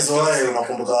 That is why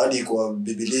unakumbuka hadi kwa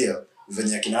Biblia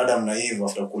venye kina Adam na Eve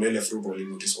after kulele fruit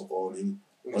walinotiswa kwa nini?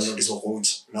 Walinotiswa kwa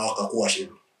uchi na wakakuwa shame.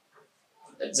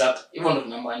 Exactly. Hivyo ndo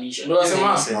tunamaanisha. Ndio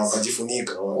nasema na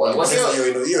wakajifunika.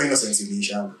 Hiyo innocence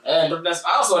iliisha. Ndio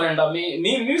tunasema also anaenda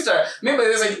mimi by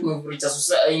the way tumereach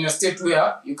in a state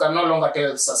where you can no longer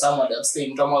tell someone that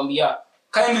stay mtamwambia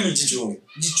kindly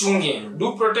jichunge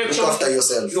do protection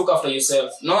look after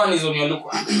yourself no one is on your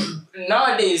look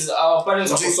nowadays our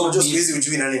parents are so busy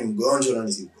ujui nani mgonjwa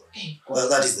nani si mgonjwa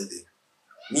that is the thing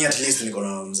me at least niko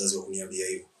na mzazi wa kuniambia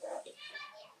hivyo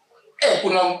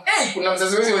kuna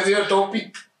mzazi wewe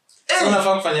topic so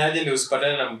unafaa kufanyaje ndio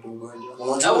usipatane na mtu mgonjwa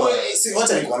unajua si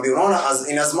wacha nikwambie unaona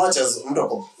as much as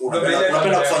mtu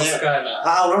unapenda kufanya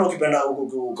unaona ukipenda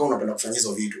unapenda kufanya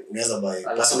hizo vitu unaweza buy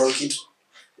personal kit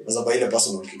unaweza buy ile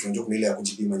personal kit unajua kuna ile ya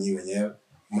kujipima nyinyi wenyewe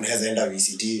mnaweza enda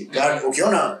VCT god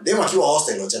ukiona dem akiwa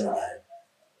hostel wachana naye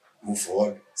move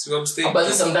forward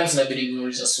but sometimes na bidi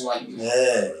kuuliza swali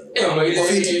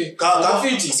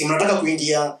si mnataka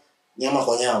kuingia nyama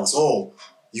kwa nyama so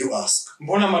you ask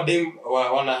mbona madem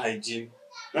wana hygiene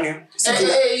nani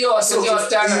hiyo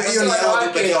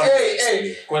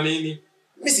kwa nini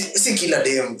mimi si kila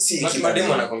dem madem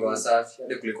wanakonga wasafi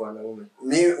hadi kuliko wanaume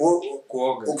mimi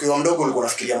kuoga ukiwa mdogo ulikuwa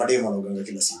unafikiria madem wanaoga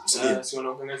kila siku si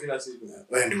wanaoga kila siku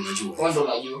wewe ndio unajua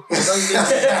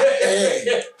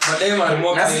madem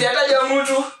alimoka na sijataja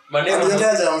mtu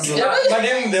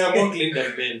madem they are more clean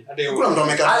than men hadi kuna mtu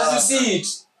amekaa as you see it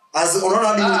unaona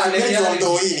hadi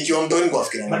nikiwa mtoi niko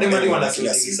afikiria madem wana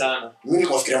kila siku sana mimi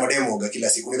niko afikiria madem oga kila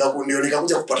siku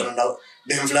nikakuja kupatana na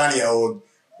dem fulani ya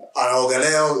anaoga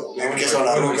leo kesho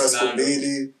anaruka siku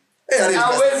mbili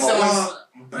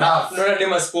ndio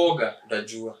dem asipoga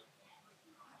utajua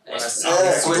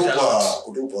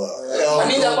kutupa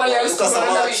ninja pale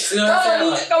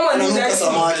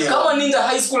kama ninja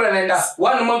high school anaenda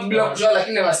 1 month bila kushona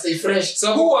lakini ana stay fresh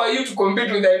so who are you to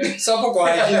compete with that so hapo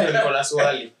kwa hygiene niko na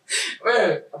swali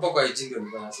wewe hapo kwa hygiene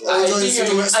niko na swali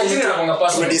hygiene anaponga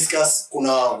pass discuss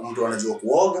kuna mtu anajua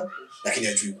kuoga lakini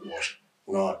hajui kuosha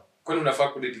unaona kwani unafaa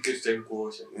ku dedicate time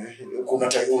kuosha kuna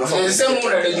time unafaa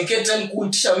sema dedicate time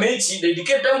kuitisha mechi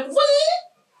dedicate time kufanya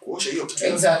kuosha hiyo kitu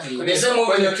exactly the same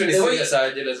way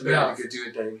saje lazima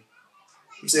dedicate time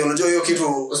mse unajua hiyo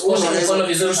kitu unaona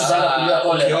vizuri sana kulia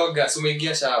pole yoga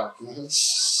umeingia shower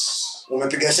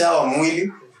umepiga shower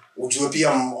mwili ujue pia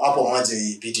hapo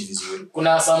maji ipiti vizuri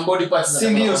kuna some body parts si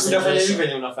ndio unafanya hivi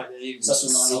venye unafanya hivi sasa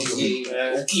unaona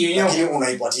lakini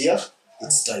unaipatia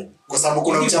it's time kwa sababu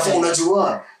kuna uchafu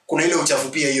unajua kuna ile uchafu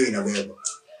pia hiyo inabeba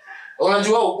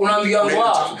unajua unaambia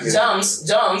ngwa germs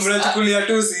unachukulia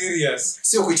tu serious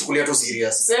sio kuichukulia tu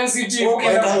serious sensitive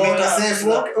better safe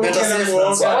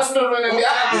what's not remember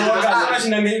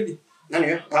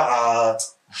nani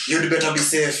you'd better be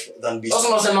safe than be also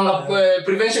unasema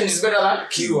prevention is better than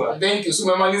cure thank you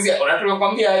sumemalizia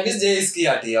unatukwambia this day is key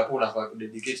ati hapo unafaa ku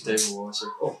dedicate time uoshe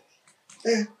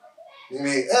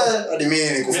mimi hadi mimi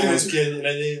nikufunza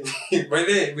by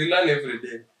the way we learn every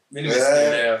day mimi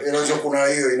nimesikia unajua kuna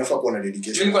hiyo inafaa kuwa na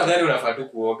dedication mimi kwa dhani unafaa tu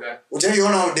kuoga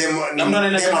utaiona dem namna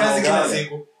anaenda kazi kila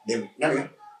siku dem nani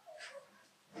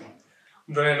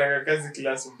ndio anaenda kazi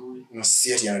kila asubuhi na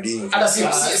sisi ati anadini hata si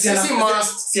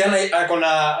must si ana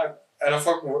akona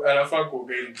anafaa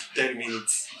kuoga in 10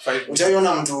 minutes 5 minutes.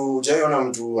 Ujaiona mtu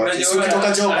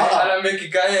kutoka job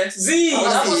anamekikae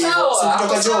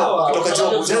hapo sawa kutoka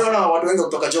job ujaiona watu wengi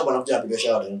kutoka job wanakuja kupiga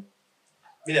shower.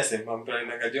 Mimi nasema mtu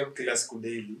anaenda job kila siku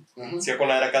daily. Si ako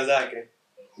na haraka zake.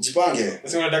 Jipange.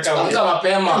 Sasa unataka amka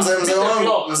mapema.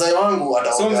 Mzee wangu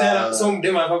ataoga. So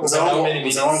mdema hapa kwa sababu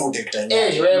mzee wangu take time.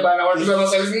 Wewe bana watu wa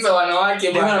masalimu za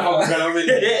wanawake bwana bana. hapa kwa sababu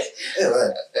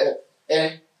Wewe.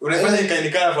 Unafanya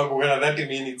ikanikana hapa kwa 30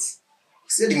 minutes.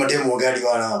 Si hadi mademo gari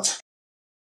wana hapa.